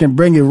tic-tac and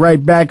bring it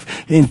right back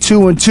in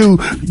 2 and 2.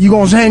 You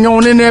gonna hang on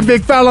in there,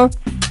 big fella?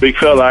 Big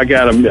fella, I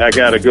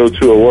gotta go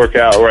to a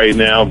workout right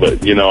now,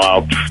 but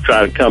I'll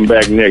try to come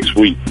back next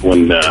week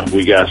when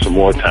we got some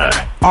more time.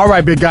 All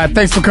right, big guy.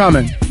 Thanks for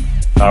coming.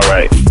 All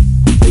right.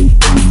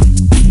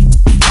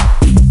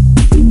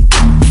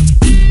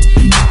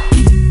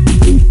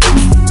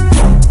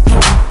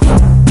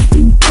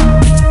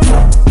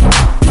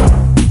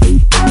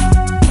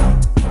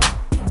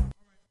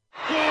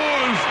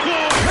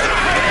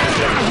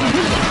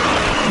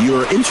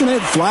 Your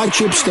internet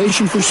flagship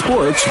station for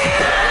sports.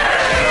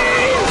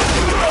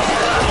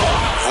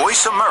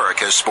 Voice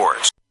America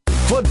Sports.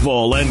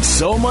 Football and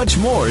so much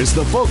more is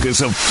the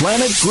focus of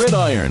Planet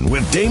Gridiron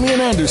with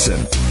Damian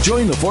Anderson.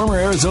 Join the former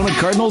Arizona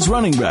Cardinals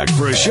running back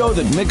for a show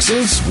that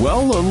mixes,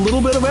 well, a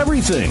little bit of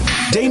everything.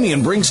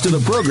 Damian brings to the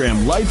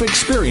program life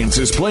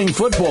experiences playing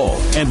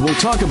football, and we'll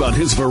talk about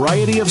his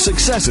variety of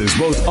successes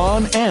both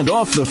on and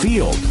off the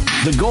field.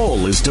 The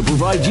goal is to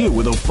provide you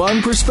with a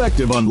fun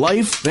perspective on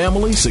life,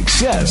 family,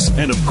 success,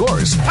 and of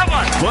course,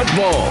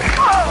 football.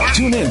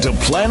 Tune in to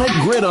Planet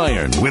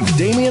Gridiron with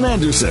Damian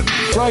Anderson,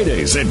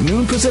 Fridays at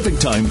noon Pacific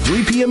Time,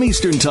 3 p.m.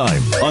 Eastern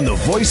Time on the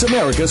Voice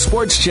America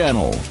Sports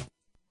Channel.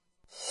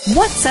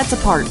 What sets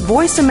apart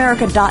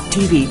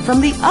VoiceAmerica.tv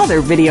from the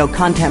other video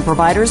content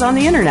providers on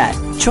the Internet?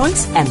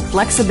 Choice and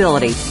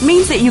flexibility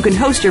means that you can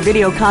host your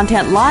video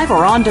content live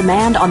or on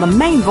demand on the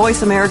main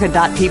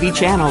VoiceAmerica.tv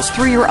channels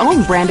through your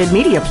own branded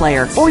media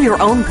player or your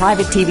own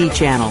private TV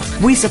channel.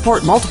 We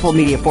support multiple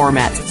media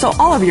formats, so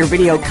all of your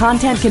video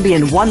content can be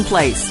in one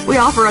place. We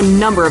offer a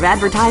number of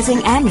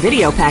advertising and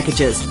video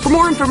packages. For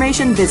more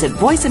information, visit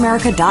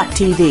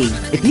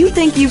VoiceAmerica.tv. If you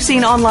think you've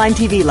seen online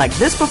TV like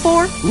this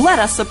before, let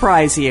us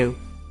surprise you.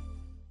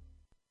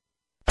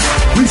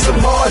 We some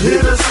hard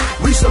hitters.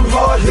 We some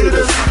hard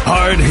hitters.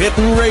 Hard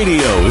Hittin'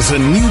 Radio is a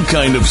new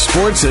kind of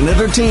sports and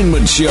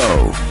entertainment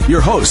show. Your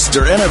hosts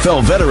are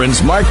NFL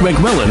veterans Mark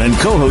McMillan and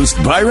co-host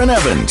Byron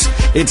Evans.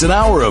 It's an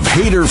hour of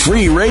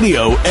hater-free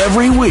radio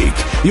every week.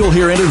 You'll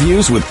hear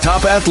interviews with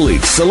top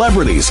athletes,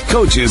 celebrities,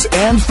 coaches,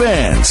 and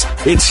fans.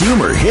 It's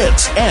humor,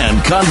 hits,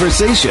 and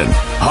conversation.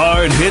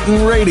 Hard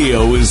Hittin'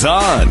 Radio is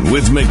on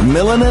with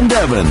McMillan and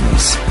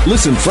Evans.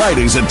 Listen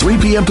Fridays at 3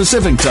 p.m.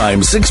 Pacific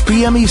Time, 6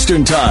 p.m.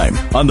 Eastern Time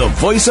on the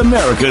Voice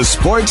America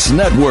Sports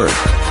Network.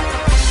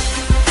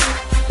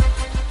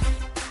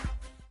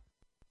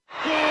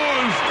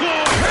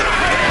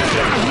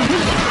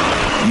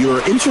 Your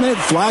internet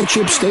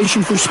flagship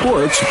station for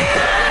sports.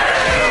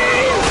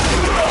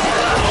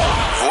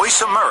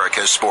 Voice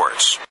America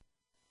Sports.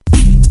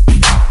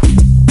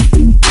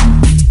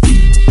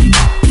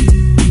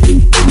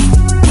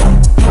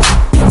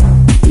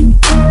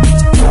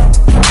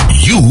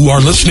 You are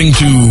listening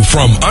to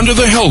From Under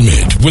the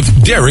Helmet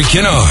with Derek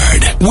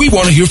Kennard. We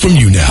want to hear from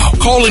you now.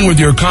 Call in with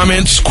your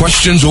comments,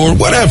 questions, or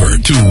whatever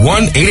to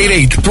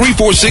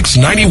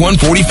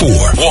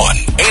 1-888-346-9144.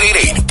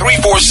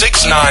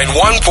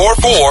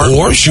 1-888-346-9144.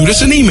 Or shoot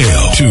us an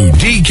email to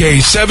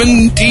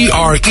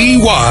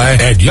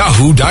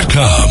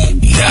dk7trey@yahoo.com.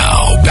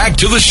 Now, back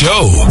to the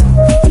show.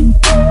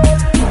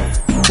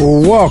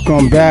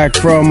 Welcome back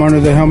from Under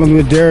the Helmet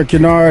with Derek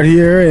Kennard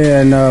here,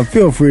 and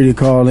feel free to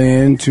call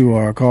in to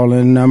our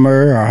call-in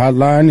number. Our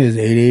hotline is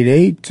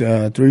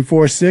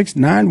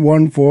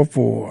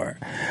 888-346-9144.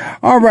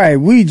 All right,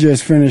 we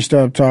just finished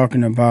up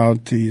talking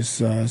about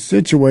this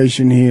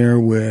situation here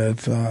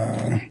with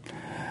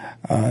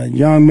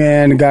young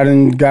man got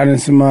in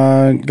some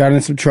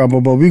trouble,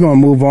 but we're gonna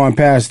move on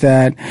past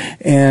that,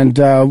 and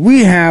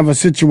we have a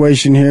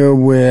situation here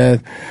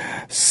with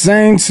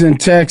Saints and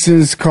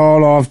Texans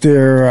called off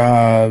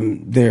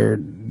their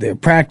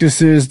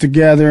practices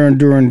together, and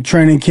during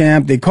training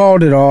camp they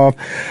called it off.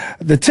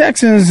 The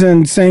Texans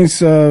and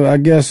Saints, I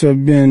guess,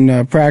 have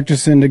been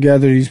practicing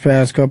together these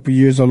past couple of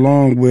years,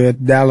 along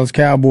with Dallas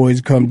Cowboys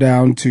come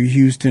down to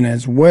Houston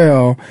as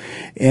well,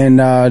 and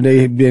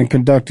they've been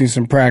conducting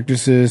some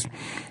practices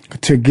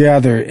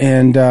together.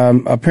 And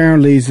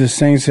apparently the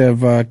Saints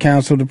have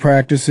canceled the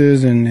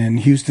practices in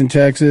Houston,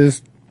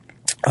 Texas,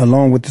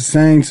 along with the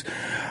Saints.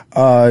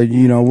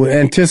 We're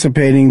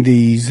anticipating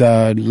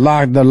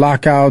the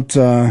lockout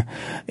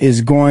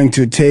is going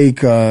to take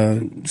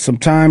some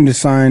time to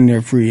sign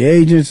their free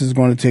agents. It's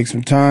going to take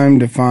some time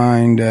to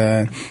find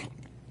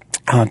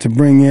to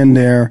bring in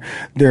their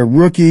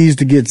rookies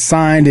to get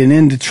signed and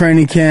into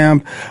training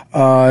camp.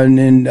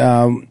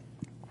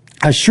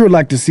 I sure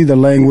like to see the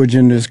language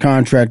in this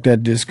contract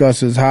that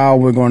discusses how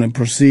we're going to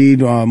proceed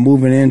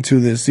moving into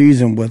this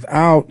season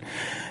without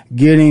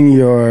getting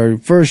your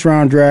first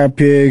round draft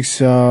picks,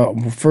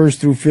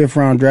 first through fifth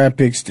round draft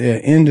picks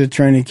into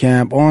training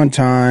camp on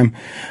time.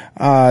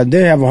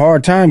 They have a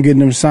hard time getting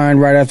them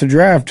signed right after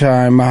draft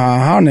time.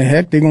 How in the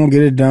heck they gonna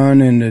get it done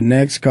in the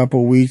next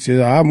couple of weeks?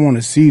 I want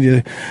to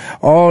see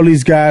all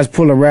these guys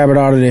pull a rabbit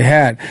out of their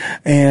hat.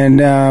 And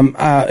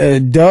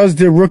does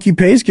the rookie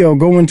pay scale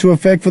go into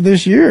effect for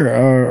this year,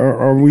 or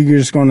are we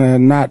just gonna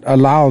not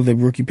allow the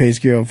rookie pay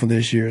scale for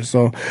this year?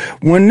 So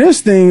when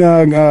this thing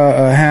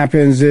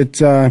happens,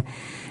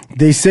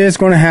 they say it's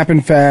going to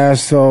happen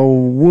fast, so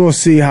we'll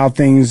see how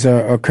things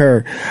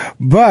occur.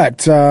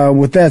 But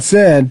with that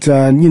said,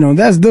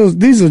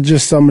 these are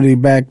just some of the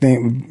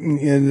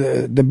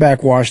the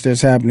backwash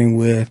that's happening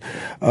with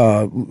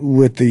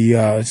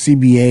the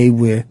CBA,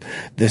 with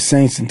the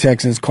Saints and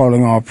Texans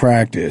calling off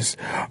practice.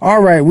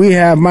 All right, we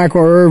have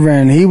Michael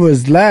Irvin. He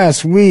was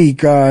last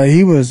week.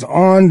 He was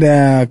on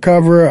the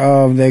cover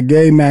of the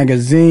Gay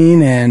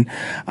magazine, and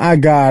I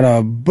got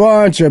a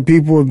bunch of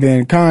people who have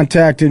been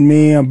contacting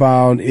me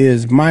about,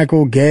 is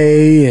Michael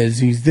gay? Is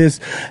he this?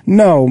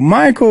 No,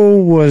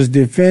 Michael was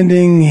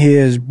defending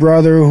his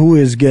brother who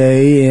is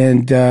gay,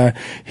 and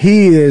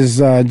he is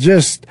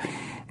just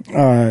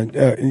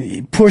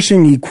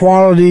pushing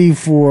equality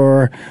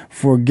for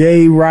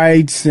gay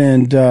rights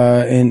and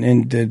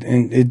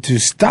to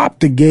stop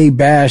the gay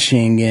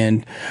bashing.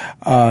 And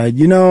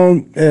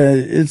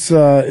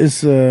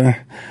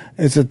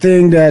it's a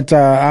thing that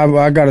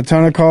I got a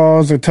ton of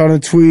calls, a ton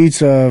of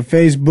tweets,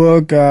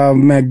 Facebook.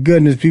 My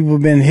goodness, people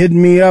have been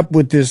hitting me up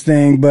with this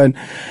thing. But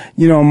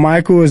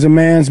Michael is a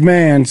man's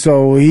man,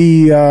 so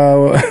he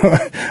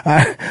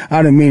I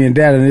didn't mean it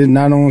that. I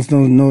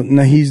don't know.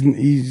 He's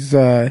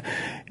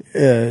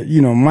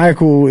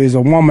Michael is a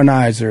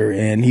womanizer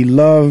and he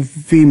loves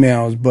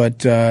females,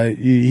 but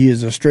he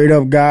is a straight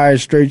up guy, a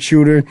straight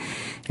shooter.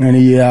 And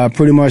he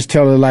pretty much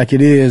tell it like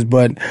it is.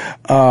 But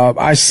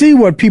I see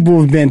what people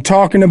have been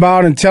talking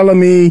about and telling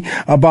me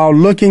about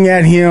looking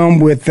at him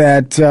with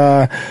that.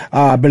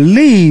 I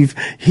believe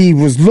he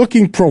was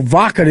looking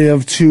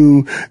provocative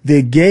to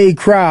the gay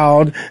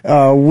crowd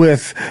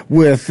with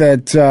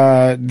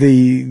that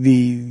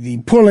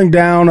the pulling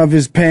down of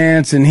his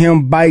pants and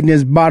him biting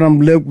his bottom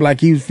lip like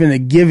he was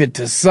finna give it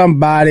to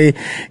somebody.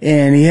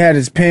 And he had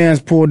his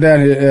pants pulled down,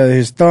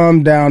 his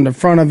thumb down the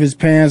front of his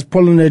pants,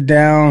 pulling it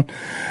down.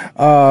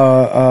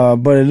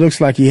 But it looks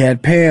like he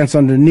had pants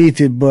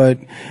underneath it. But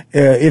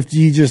if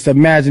you just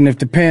imagine if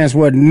the pants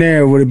wasn't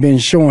there, it would have been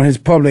showing his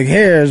public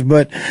hairs.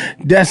 But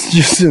that's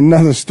just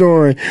another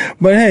story.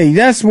 But hey,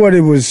 that's what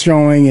it was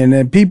showing. And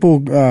then people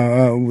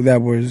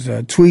that was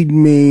tweeting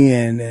me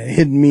and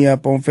hitting me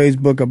up on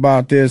Facebook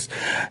about this,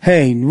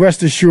 hey,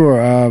 rest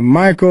assured,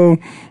 Michael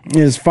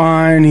is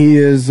fine. He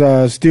is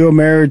still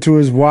married to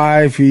his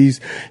wife. He's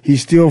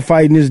still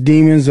fighting his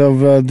demons of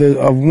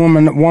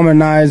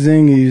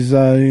womanizing.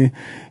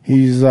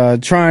 He's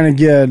trying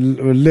to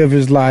live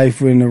his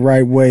life in the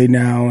right way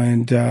now,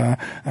 and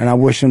I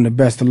wish him the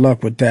best of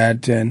luck with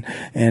that, and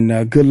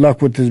good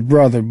luck with his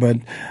brother. But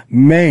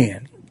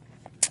man,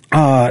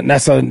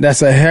 that's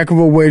a heck of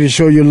a way to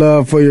show your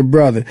love for your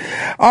brother.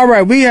 All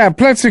right, we have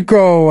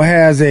Plexico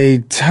has a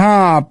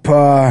top.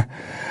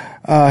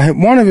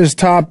 One of his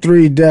top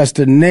 3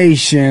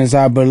 destinations,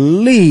 I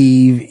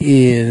believe,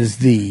 is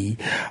the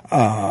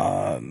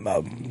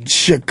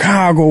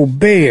Chicago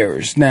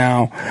Bears.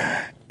 Now,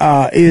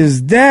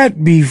 is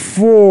that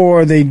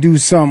before they do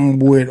something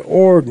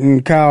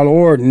with Kyle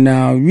Orton?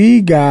 Now,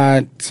 we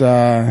got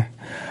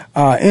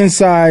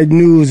inside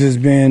news has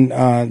been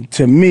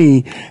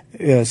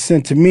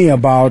sent to me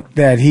about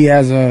that he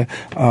has I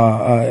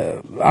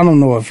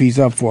don't know if he's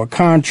up for a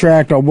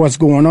contract or what's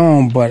going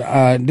on, but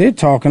they're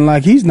talking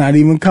like he's not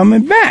even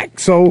coming back.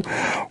 So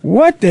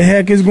what the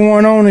heck is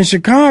going on in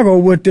Chicago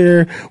with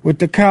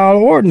the Kyle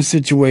Orton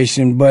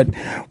situation? But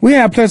we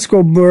have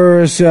Plexico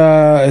Burris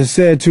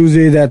said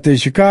Tuesday that the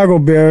Chicago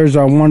Bears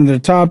are one of the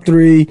top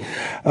 3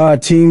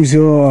 teams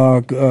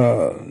he'll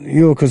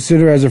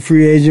consider as a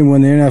free agent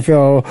when the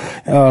NFL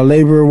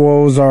labor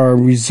woes are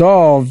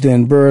resolved.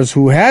 And Burris,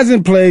 who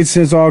hasn't played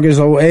since August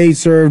 2008,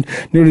 served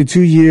nearly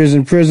 2 years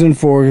in prison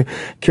for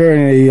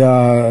carrying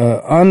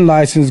a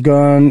unlicensed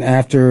gun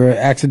after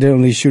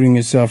accidentally shooting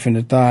himself in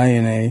the thigh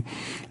in a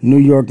New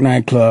York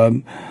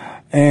nightclub.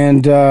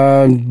 And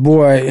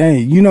boy,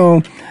 hey,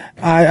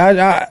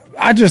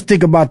 I just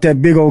think about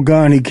that big old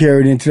gun he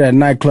carried into that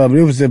nightclub.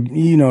 It was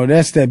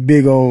that's that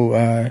big old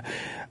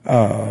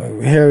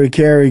Harry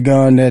Carry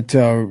gun that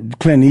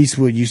Clint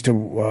Eastwood used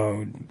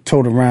to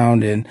tote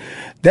around, and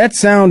that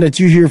sound that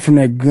you hear from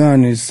that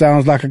gun, it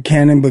sounds like a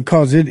cannon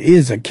because it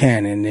is a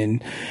cannon,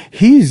 and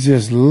he's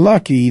just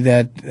lucky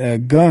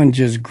that gun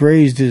just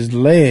grazed his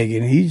leg,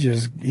 and he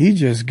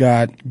just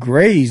got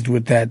grazed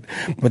with that,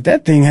 but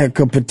that thing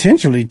could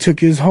potentially took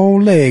his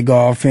whole leg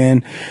off.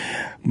 And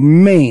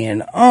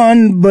man,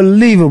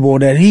 unbelievable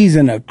that he's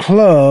in a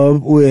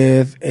club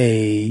with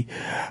a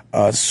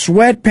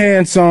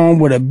sweatpants on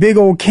with a big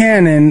old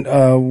cannon,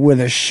 with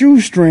a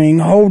shoestring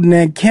holding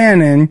that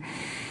cannon,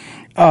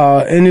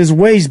 in his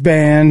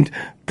waistband,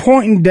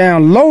 pointing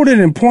down, loaded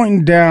and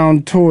pointing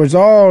down towards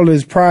all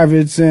his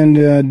privates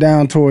and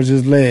down towards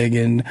his leg.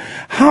 And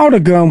how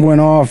the gun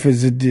went off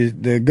is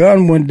the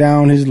gun went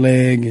down his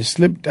leg and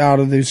slipped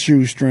out of the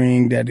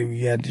shoestring that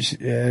he had. His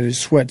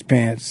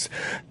sweatpants,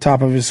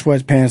 top of his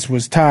sweatpants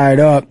was tied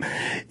up.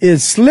 It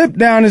slipped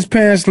down his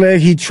pants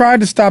leg. He tried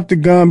to stop the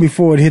gun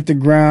before it hit the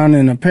ground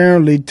and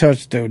apparently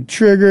touched the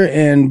trigger,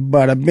 and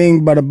bada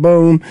bing, bada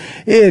boom,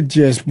 it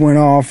just went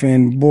off.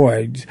 And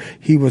boy,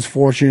 he was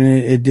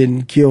fortunate it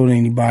didn't kill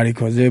anybody,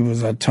 because there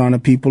was a ton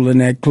of people in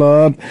that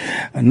club,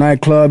 a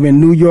nightclub in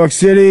New York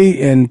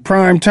City in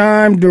prime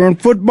time during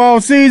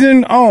football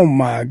season. Oh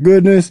my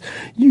goodness,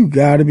 you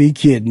gotta be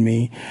kidding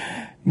me.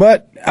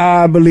 But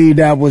I believe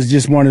that was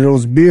just one of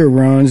those beer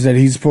runs that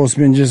he's supposed to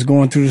be just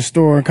going through the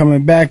store and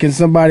coming back, and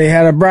somebody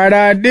had a bright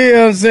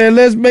idea and said,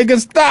 let's make a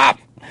stop.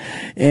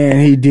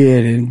 And he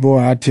did, and boy,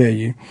 I tell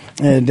you,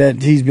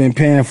 that he's been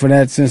paying for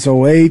that since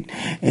 2008,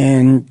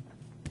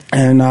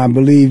 and I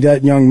believe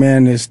that young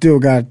man has still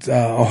got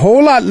a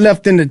whole lot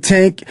left in the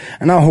tank,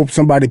 and I hope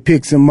somebody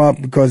picks him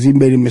up because he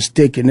made a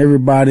mistake, and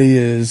everybody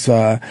is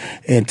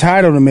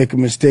entitled to make a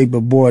mistake,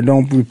 but boy,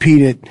 don't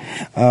repeat it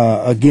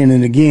again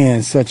and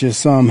again, such as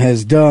some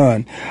has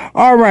done.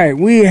 All right,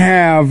 we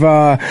have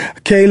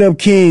Caleb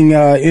King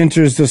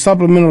enters the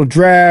supplemental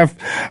draft,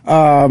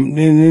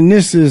 and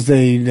this is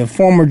the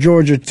former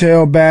Georgia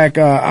tailback.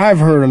 I've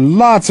heard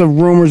lots of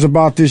rumors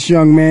about this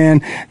young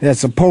man that's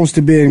supposed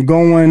to be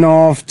going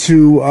off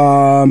to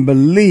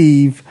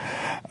believe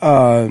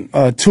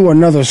to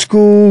another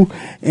school,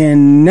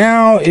 and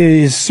now it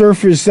is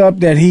surfaced up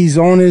that he's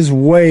on his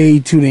way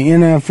to the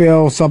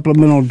NFL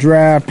supplemental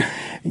draft.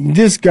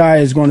 This guy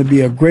is going to be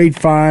a great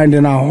find,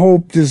 and I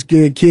hope this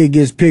kid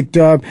gets picked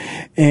up.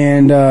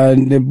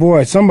 And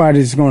boy,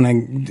 somebody's going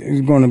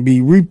to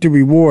be reap the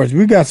rewards.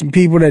 We got some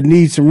people that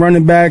need some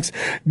running backs.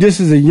 This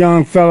is a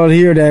young fellow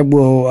here that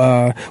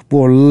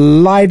will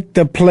light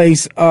the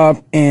place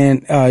up.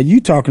 And you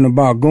talking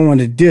about going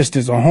the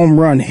distance, a home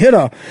run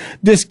hitter.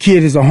 This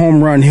kid is a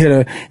home run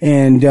hitter,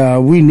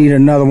 and we need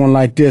another one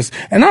like this.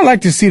 And I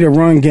like to see the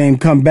run game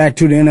come back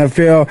to the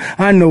NFL.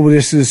 I know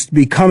this is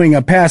becoming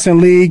a passing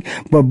league,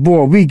 but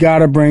boy, we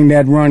gotta bring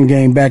that run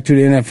game back to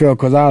the NFL,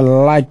 because I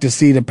like to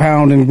see the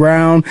pound and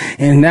ground,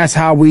 and that's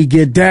how we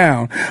get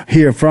down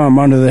here from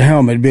Under the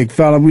Helmet, big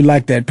fella. We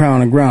like that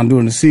pound and ground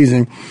during the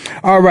season.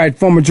 All right,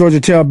 former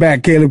Georgia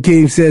tailback Caleb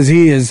King says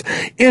he is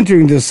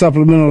entering the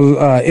supplemental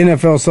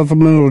NFL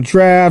supplemental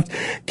draft.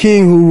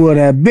 King, who would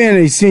have been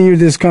a senior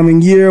this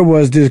coming year,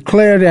 was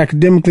declared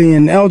academically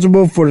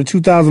ineligible for the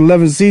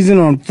 2011 season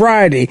on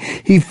Friday.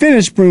 He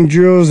finished spring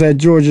drills at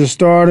Georgia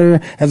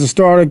as a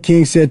starter.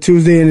 King said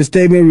Tuesday in a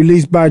statement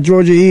released by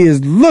Georgia he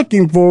is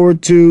looking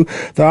forward to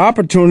the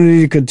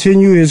opportunity to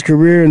continue his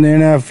career in the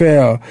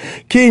NFL.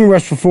 King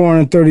rushed for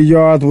 430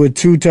 yards with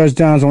 2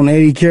 touchdowns on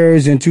 80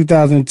 carries in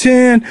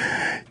 2010.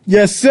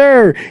 Yes,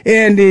 sir.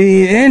 And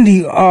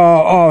he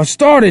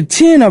started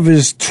 10 of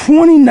his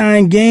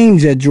 29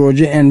 games at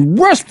Georgia and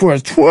rushed for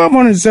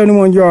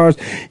 1,271 yards.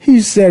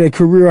 He set a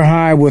career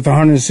high with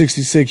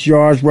 166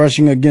 yards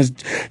rushing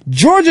against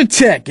Georgia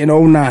Tech in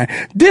 2009.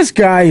 This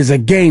guy is a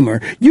gamer.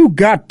 You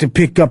got to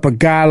pick up a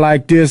guy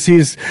like this.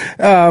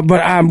 But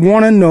I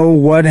want to know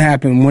what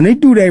happened when they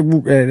do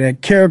that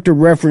character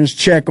reference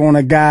check on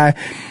a guy.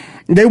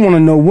 They want to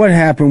know what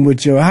happened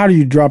with you. How do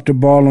you drop the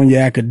ball on your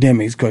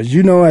academics? Because,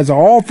 as an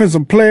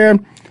offensive player,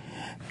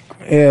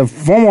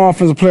 former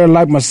offensive player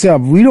like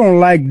myself, we don't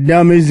like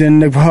dummies in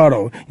the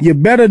huddle. You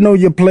better know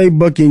your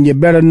playbook, and you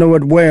better know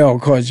it well,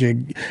 because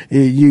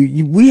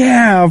we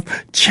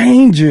have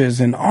changes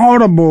and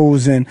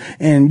audibles,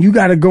 and you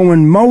got to go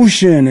in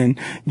motion, and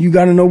you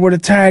got to know where to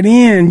tie it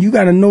in. You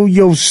got to know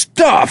your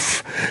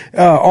stuff,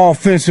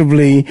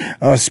 offensively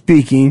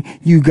speaking.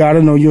 You got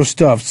to know your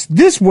stuff.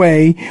 This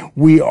way,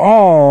 we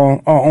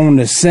all are on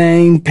the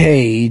same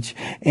page,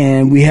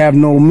 and we have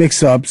no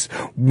mix-ups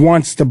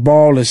once the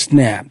ball is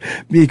snapped.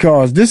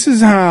 Because this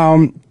is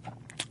how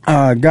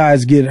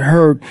guys get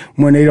hurt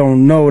when they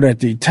don't know that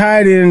the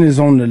tight end is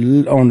on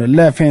the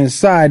left hand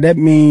side. That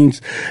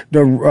means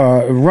the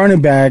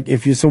running back,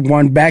 if it's a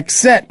one back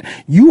set,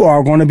 you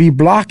are going to be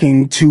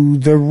blocking to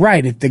the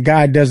right. If the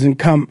guy doesn't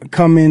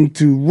come in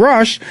to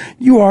rush,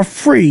 you are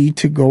free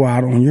to go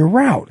out on your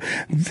route.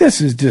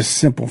 This is just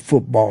simple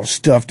football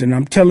stuff that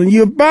I'm telling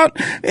you about,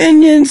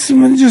 and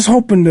just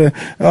hoping to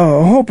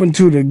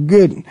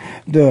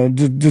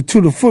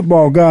the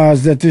football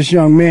guys that this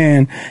young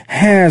man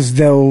has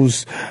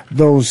those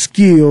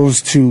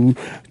skills to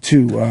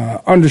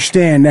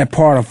understand that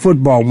part of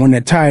football. When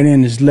the tight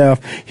end is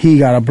left, he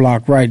got to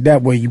block right.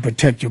 That way you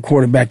protect your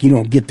quarterback. You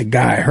don't get the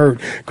guy hurt,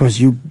 because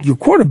your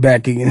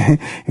quarterback,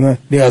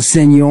 they'll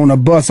send you on a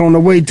bus on the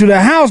way to the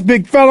house,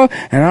 big fella.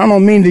 And I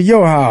don't mean to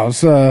your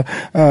house.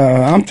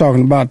 I'm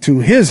talking about to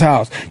his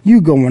house.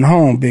 You going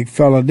home, big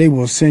fella. They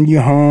will send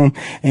you home,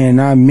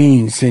 and I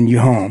mean send you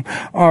home.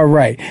 All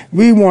right.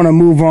 We want to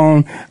move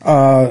on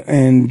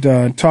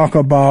and talk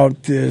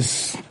about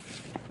this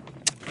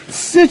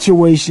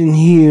situation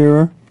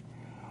here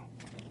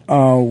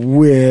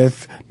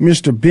with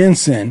Mr.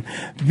 Benson.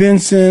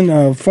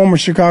 Benson, former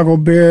Chicago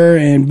Bear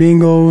and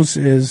Bengals,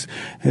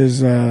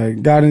 has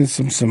gotten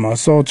some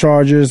assault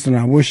charges, and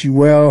I wish you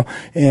well,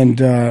 and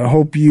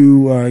hope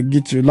you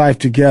get your life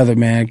together,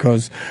 man,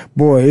 because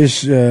boy,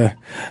 it's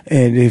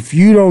and if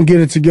you don't get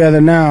it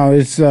together now,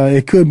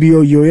 it could be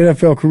your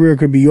NFL career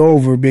could be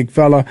over, big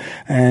fella.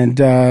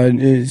 And I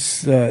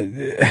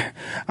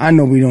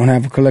know we don't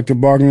have a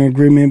collective bargaining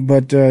agreement,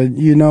 but they're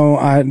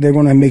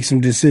going to make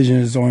some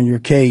decisions on your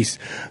case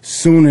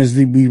soon as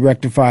we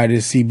rectify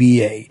this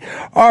CBA.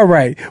 All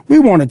right, we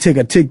want to take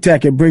a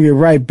tic-tac and bring it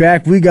right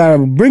back. We got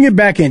to bring it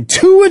back in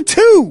 2 and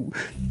 2.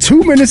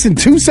 2 minutes and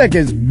 2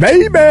 seconds,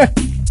 baby.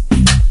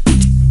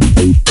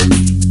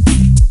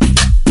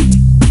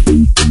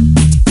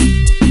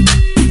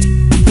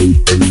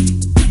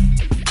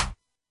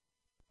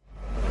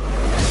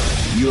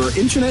 Your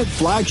internet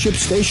flagship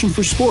station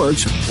for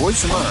sports,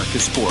 Voice America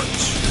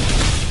Sports.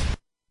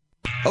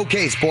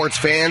 Okay, sports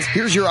fans,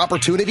 here's your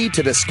opportunity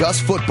to discuss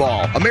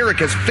football,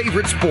 America's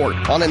favorite sport.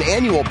 On an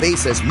annual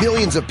basis,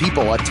 millions of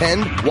people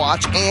attend,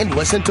 watch, and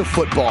listen to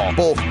football,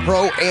 both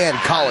pro and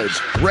college.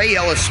 Ray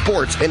Ellis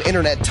Sports, an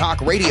internet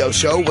talk radio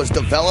show, was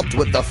developed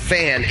with the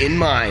fan in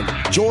mind.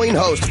 Join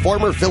host,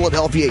 former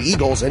Philadelphia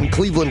Eagles and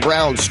Cleveland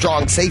Browns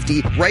strong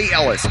safety Ray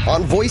Ellis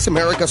on Voice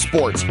America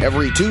Sports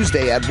every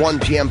Tuesday at 1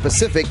 p.m.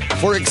 Pacific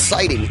for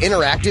exciting,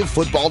 interactive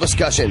football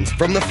discussions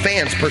from the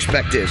fans'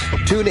 perspective.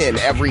 Tune in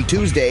every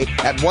Tuesday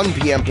at 1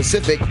 p.m.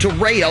 Pacific to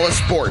Ray Ellis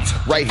Sports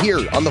right here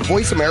on the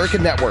Voice America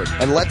Network,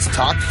 and let's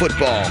talk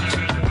football.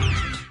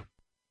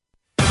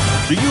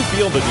 Do you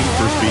feel the need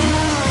for speed?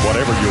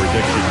 Whatever your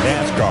addiction,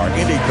 NASCAR,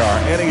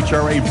 IndyCar,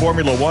 NHRA,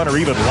 Formula One, or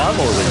even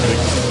lawnmower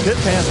racing, Pit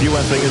Pass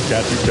USA has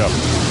got you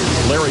covered.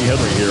 Larry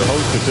Henry here,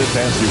 host of Pit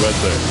Pass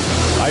USA.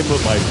 I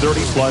put my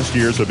 30-plus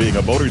years of being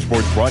a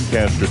motorsports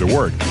broadcaster to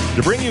work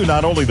to bring you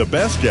not only the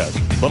best guests,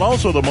 but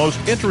also the most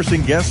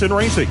interesting guests in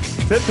racing.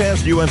 Pit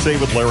Pass USA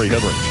with Larry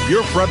Henry,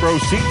 your front row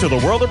seat to the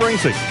world of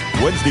racing.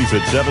 Wednesdays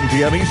at 7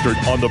 p.m. Eastern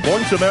on the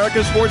Voice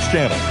America Sports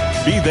Channel.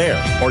 Be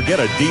there or get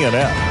a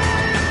DNF.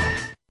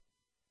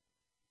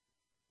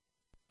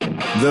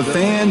 The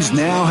fans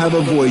now have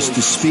a voice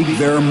to speak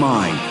their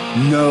mind.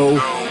 No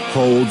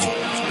holds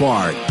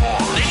barred.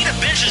 They need to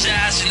bench his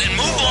ass and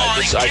move on.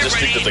 I just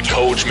think that the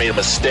coach made a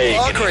mistake.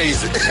 All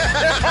crazy.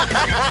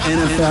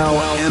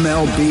 NFL,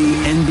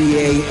 MLB,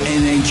 NBA,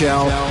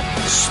 NHL.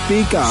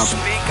 Speak up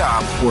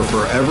or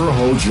forever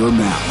hold your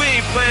mouth. We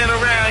ain't playing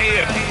around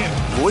here.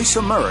 Voice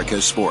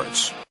America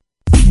Sports.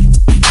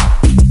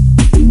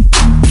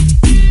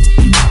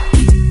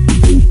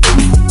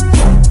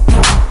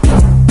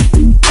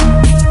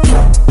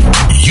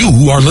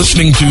 You are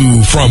listening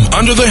to From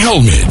Under the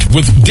Helmet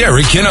with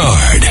Derek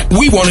Kennard.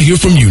 We want to hear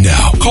from you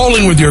now. Call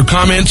in with your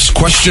comments,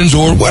 questions,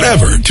 or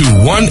whatever to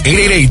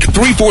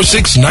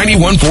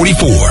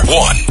 1-888-346-9144.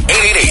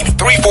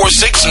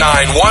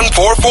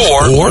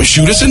 1-888-346-9144. Or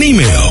shoot us an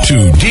email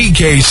to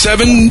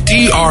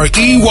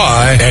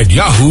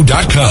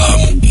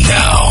dk7drey@yahoo.com.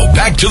 Now,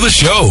 back to the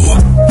show.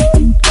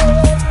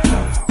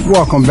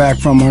 Welcome back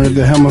from Under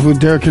the Helmet with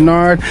Derek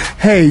Kennard.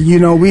 Hey,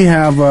 we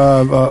have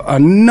a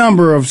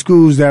number of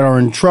schools that are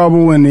in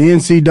trouble in the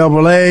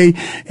NCAA,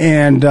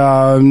 and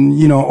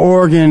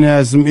Oregon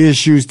has some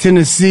issues.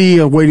 Tennessee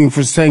are waiting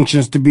for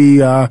sanctions to be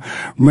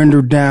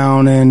rendered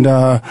down, and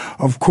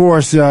of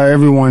course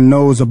everyone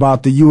knows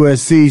about the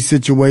USC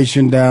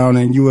situation down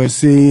in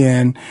USC,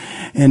 and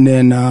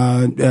then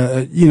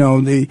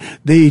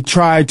they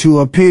tried to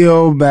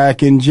appeal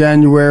back in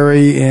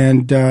January,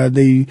 and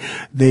they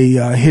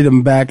hit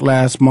them back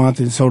last month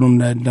and told them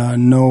that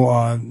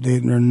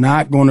they're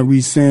not going to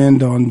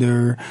rescind on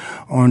their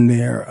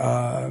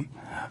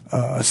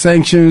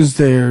sanctions.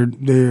 They're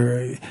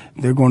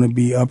going to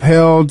be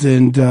upheld,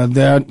 and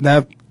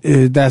that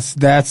that's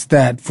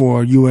that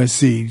for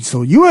USC.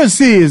 So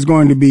USC is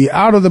going to be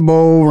out of the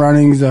bowl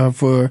runnings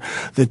for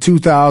the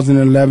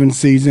 2011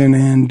 season,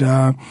 and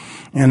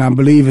I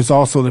believe it's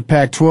also the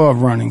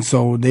Pac-12 running.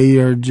 So they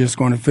are just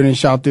going to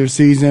finish out their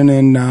season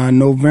in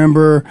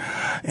November,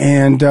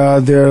 and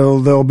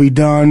they'll be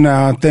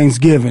done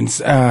Thanksgiving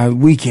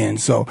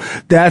weekend. So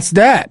that's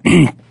that.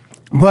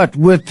 But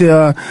with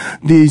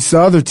these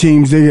other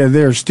teams,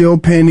 they're still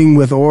pending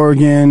with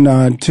Oregon,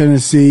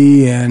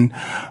 Tennessee, and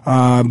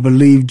I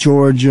believe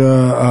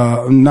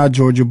Georgia, not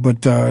Georgia,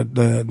 but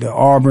the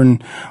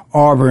Auburn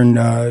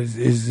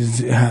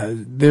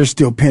they're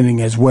still pending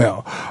as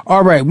well.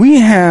 All right, we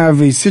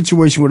have a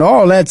situation. With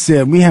all that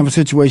said, we have a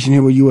situation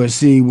here with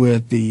USC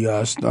with the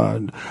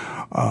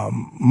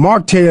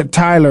Mark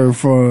Tyler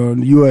for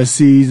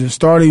USC,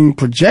 the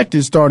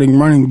projected starting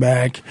running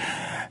back.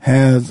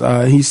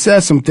 He said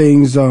some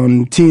things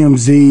on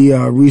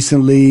TMZ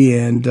recently,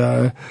 and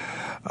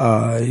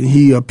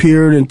he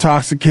appeared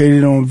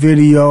intoxicated on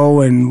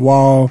video, and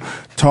while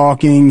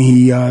talking,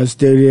 he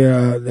stated,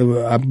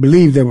 I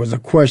believe there was a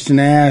question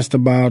asked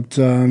about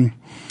him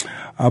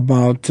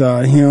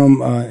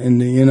in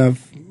the NFL,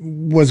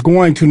 was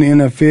going to the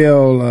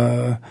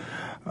NFL,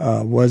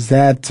 was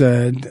that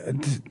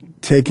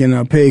taking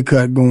a pay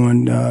cut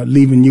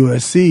leaving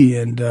USC,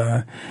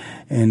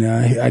 and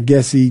I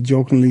guess he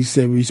jokingly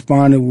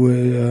responded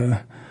with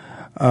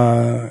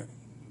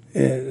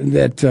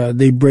that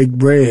they break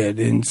bread.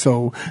 And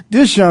so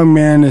this young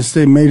man has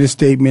made a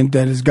statement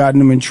that has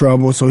gotten him in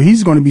trouble. So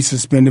he's going to be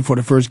suspended for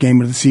the first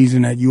game of the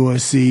season at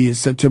USC. It's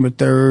September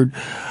 3rd.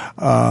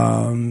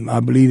 I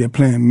believe they're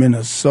playing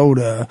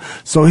Minnesota.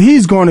 So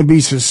he's going to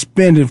be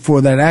suspended for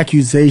that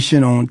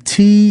accusation on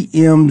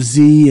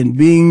TMZ and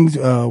being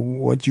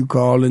what you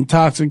call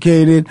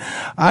intoxicated.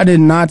 I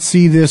did not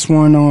see this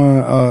one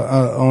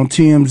on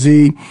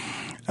TMZ.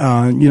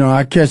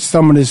 I catch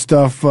some of this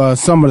stuff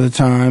some of the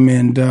time,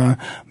 and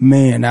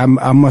man,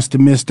 I must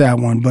have missed that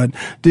one. But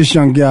this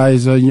young guy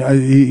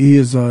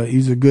he's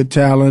a good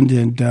talent,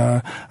 and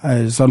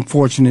it's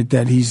unfortunate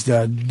that he's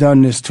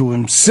done this to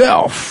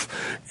himself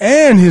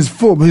and his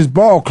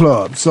ball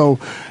club. So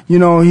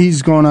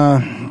he's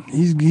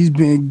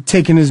been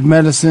taking his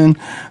medicine.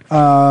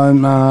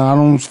 I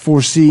don't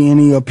foresee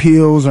any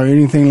appeals or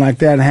anything like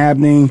that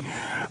happening.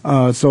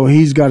 So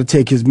he's got to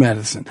take his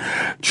medicine.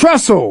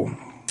 Tressel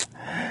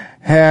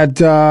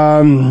he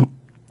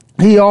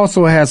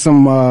also had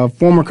some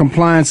former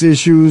compliance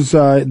issues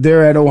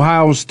there at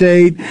Ohio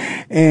State,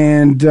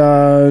 and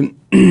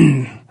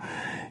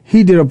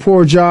he did a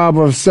poor job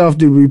of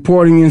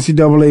self-reporting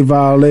NCAA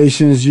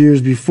violations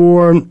years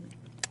before.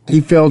 He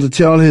failed to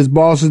tell his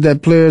bosses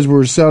that players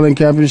were selling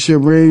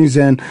championship rings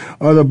and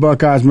other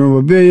Buckeyes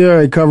memorabilia,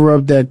 a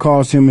cover-up that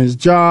cost him his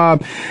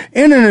job.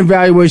 In an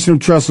evaluation of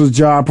Tressel's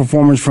job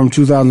performance from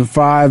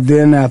 2005,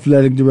 then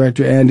athletic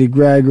director Andy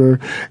Geiger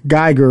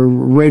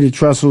rated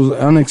Tressel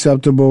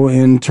unacceptable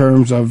in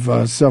terms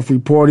of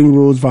self-reporting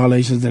rules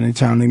violations in a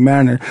timely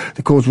manner.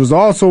 The coach was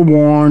also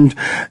warned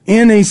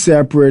in a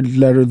separate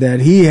letter that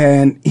he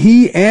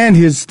and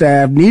his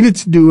staff needed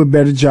to do a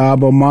better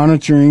job of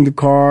monitoring the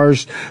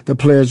cars the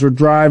players were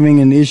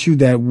driving, an issue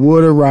that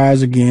would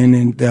arise again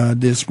in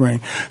this spring.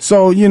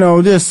 So,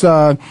 this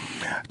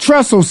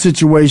Tressel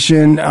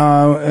situation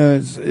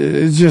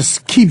it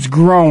just keeps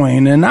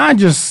growing, and I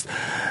just,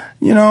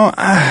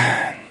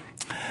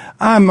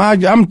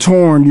 I'm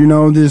torn.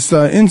 This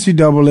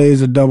NCAA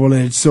is a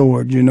double-edged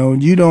sword.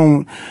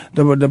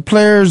 The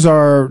players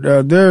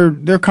are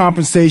their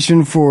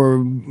compensation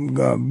for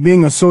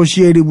being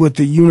associated with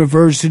the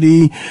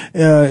university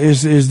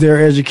is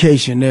their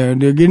education. They're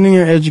getting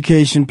their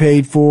education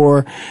paid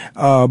for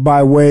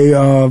by way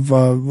of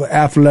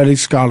athletic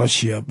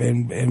scholarship,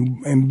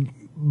 and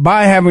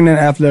by having an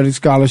athletic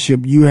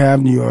scholarship, you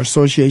have your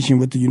association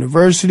with the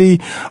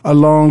university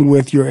along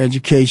with your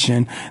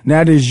education.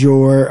 That is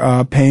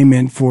your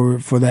payment for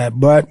that.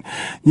 But,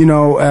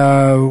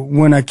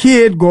 when a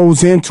kid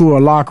goes into a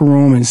locker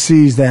room and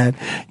sees that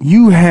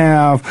you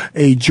have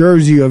a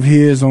jersey of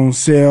his on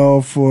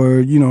sale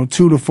for, $200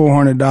 to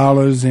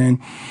 $400, and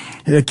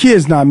the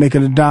kid's not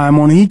making a dime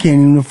on it. He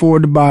can't even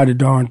afford to buy the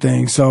darn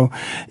thing. So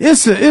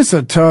it's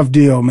a tough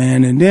deal,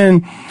 man. And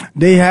then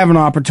they have an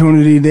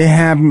opportunity. They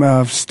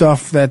have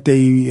stuff that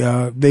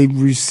they've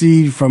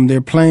received from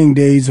their playing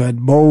days at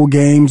bowl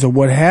games or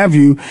what have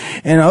you.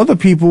 And other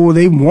people,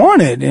 they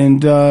want it,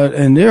 and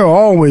they're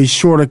always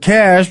short of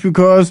cash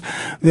because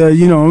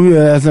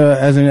as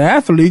an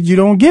athlete, you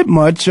don't get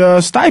much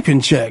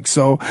stipend checks.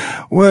 So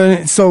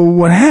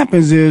what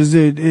happens is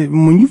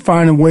when you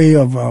find a way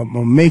of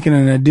making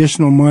an additional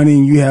money,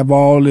 and you have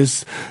all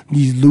these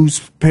loose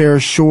pair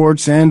of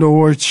shorts and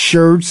or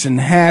shirts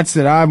and hats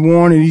that I've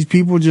worn, and these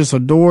people just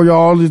adore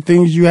all the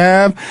things you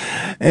have,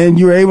 and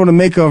you're able to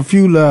make a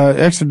few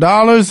extra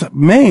dollars,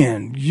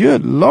 man,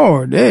 good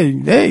Lord,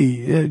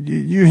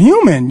 you're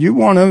human. You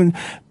want to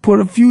put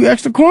a few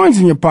extra coins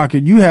in your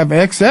pocket. You have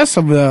excess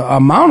of the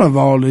amount of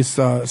all this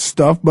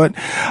stuff, but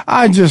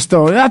I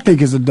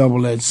think it's a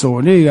double-edged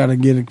sword. They got to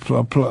get it.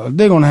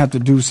 They're going to have to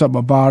do something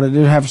about it.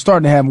 They're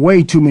starting to have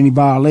way too many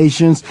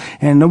violations.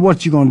 And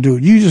what you going to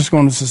do? You just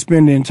going to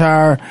suspend the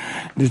entire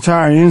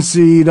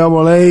NCAA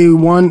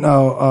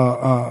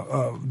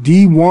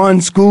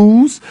D1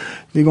 schools.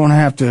 They're going to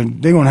have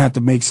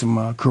to make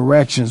some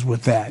corrections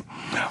with that.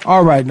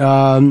 All right.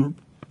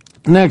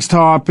 Next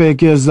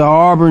topic is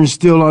Auburn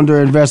still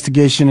under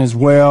investigation as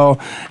well.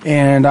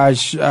 And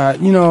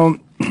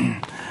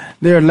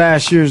they're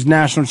last year's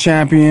national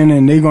champion,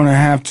 and they're going to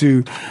have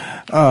to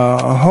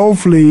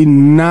hopefully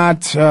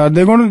not.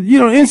 They're going to,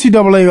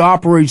 NCAA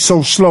operates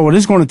so slow.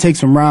 It's going to take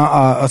some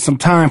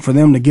time for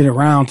them to get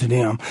around to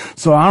them.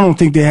 So I don't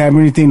think they have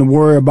anything to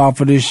worry about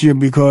for this year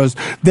because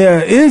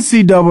the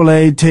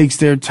NCAA takes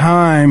their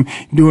time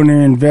doing their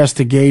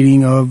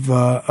investigating of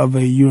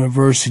a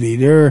university.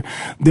 They're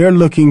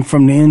looking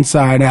from the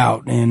inside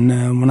out, and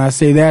when I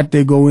say that,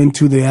 they go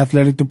into the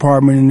athletic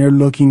department and they're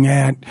looking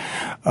at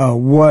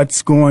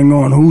what's going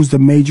on, who's the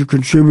major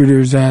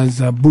contributors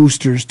as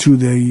boosters to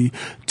the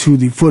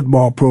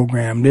football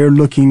program. They're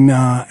looking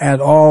at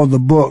all the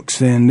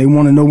books, and they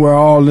want to know where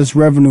all this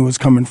revenue is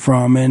coming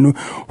from and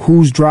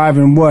who's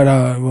driving what.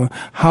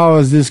 How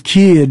is this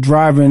kid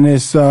driving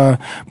this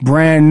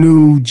brand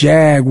new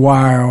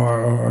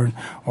Jaguar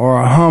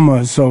or a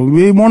Hummer? So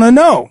we want to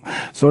know.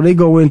 So they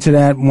go into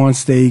that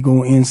once they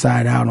go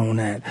inside out on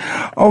that.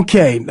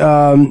 Okay,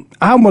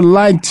 I would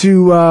like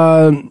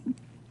to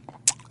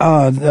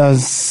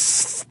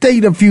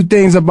state a few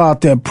things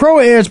about them.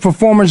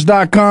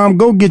 ProEdgePerformance.com.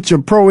 Go get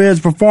your Pro Edge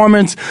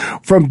Performance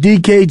from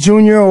DK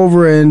Jr.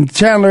 over in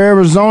Chandler,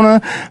 Arizona.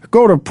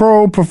 Go to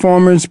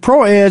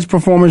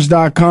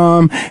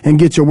ProEdgePerformance.com and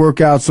get your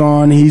workouts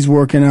on. He's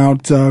working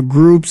out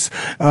groups.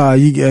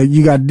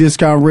 You got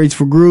discount rates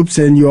for groups,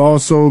 and you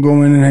also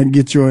go in and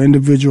get your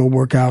individual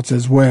workouts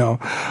as well.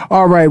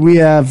 All right, we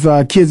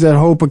have Kids at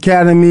Hope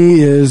Academy.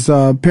 His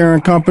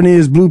parent company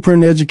is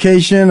Blueprint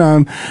Education.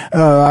 I'm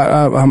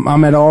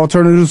at an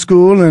alternative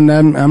school, and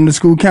I'm the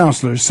school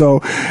counselor. So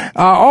I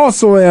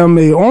also am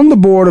on the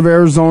board of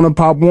Arizona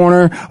Pop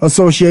Warner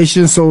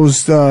Association. So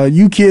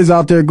you kids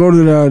out there, go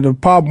to the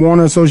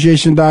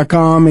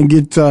PopWarnerAssociation.com and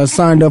get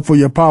signed up for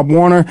your Pop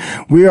Warner.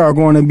 We are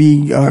going to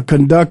be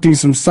conducting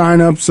some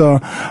sign-ups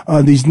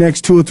these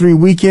next 2 or 3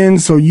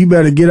 weekends. So you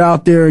better get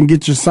out there and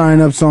get your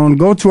sign-ups on.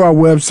 Go to our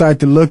website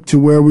to look to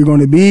where we're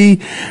going to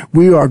be.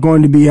 We are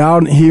going to be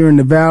out here in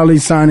the Valley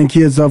signing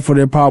kids up for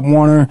their Pop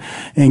Warner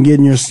and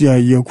getting your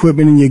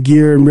equipment and your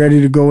gear and ready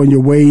to go in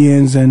your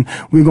weigh-ins, and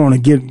we're going to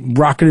get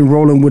rocking and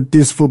rolling with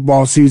this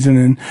football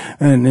season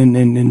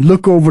and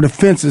look over the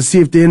fence and see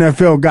if the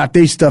NFL got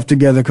their stuff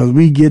together, because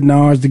we getting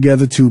ours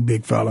together too,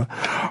 big fella.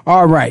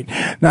 All right.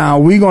 Now,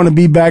 we're going to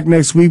be back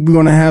next week. We're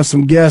going to have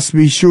some guests.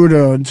 Be sure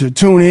to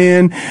tune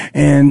in,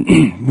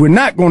 and we're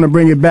not going to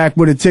bring it back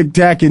with a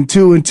tic-tac and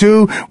 2 and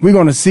 2. We're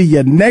going to see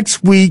you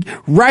next week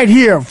right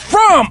here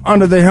from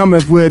Under the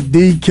Helmet with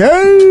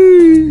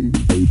DK.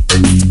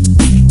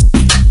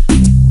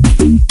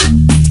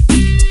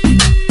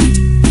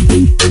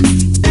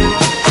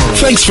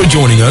 Thanks for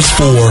joining us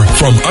for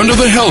From Under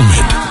the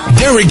Helmet.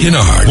 Derek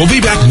Kennard will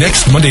be back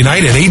next Monday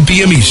night at 8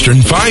 p.m.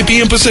 Eastern, 5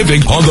 p.m.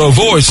 Pacific on the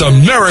Voice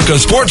America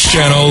Sports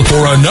Channel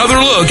for another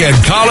look at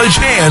college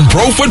and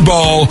pro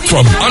football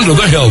from Under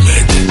the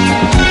Helmet.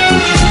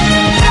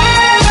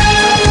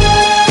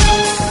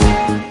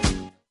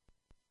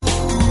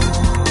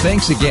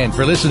 Thanks again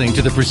for listening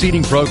to the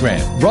preceding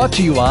program, brought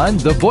to you on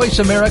the Voice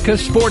America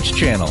Sports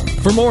Channel.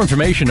 For more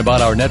information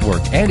about our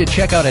network and to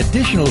check out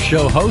additional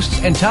show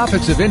hosts and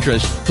topics of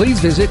interest, please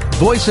visit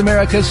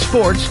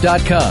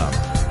VoiceAmericaSports.com.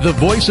 The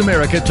Voice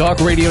America Talk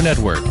Radio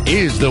Network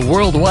is the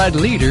worldwide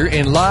leader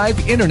in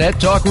live Internet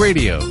talk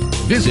radio.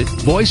 Visit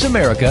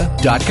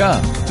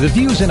VoiceAmerica.com. The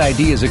views and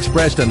ideas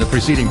expressed on the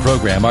preceding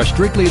program are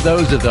strictly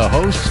those of the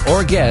hosts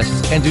or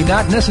guests and do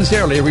not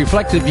necessarily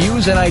reflect the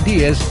views and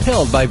ideas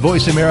held by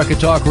Voice America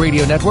Talk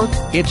Radio Network,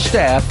 its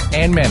staff,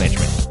 and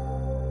management.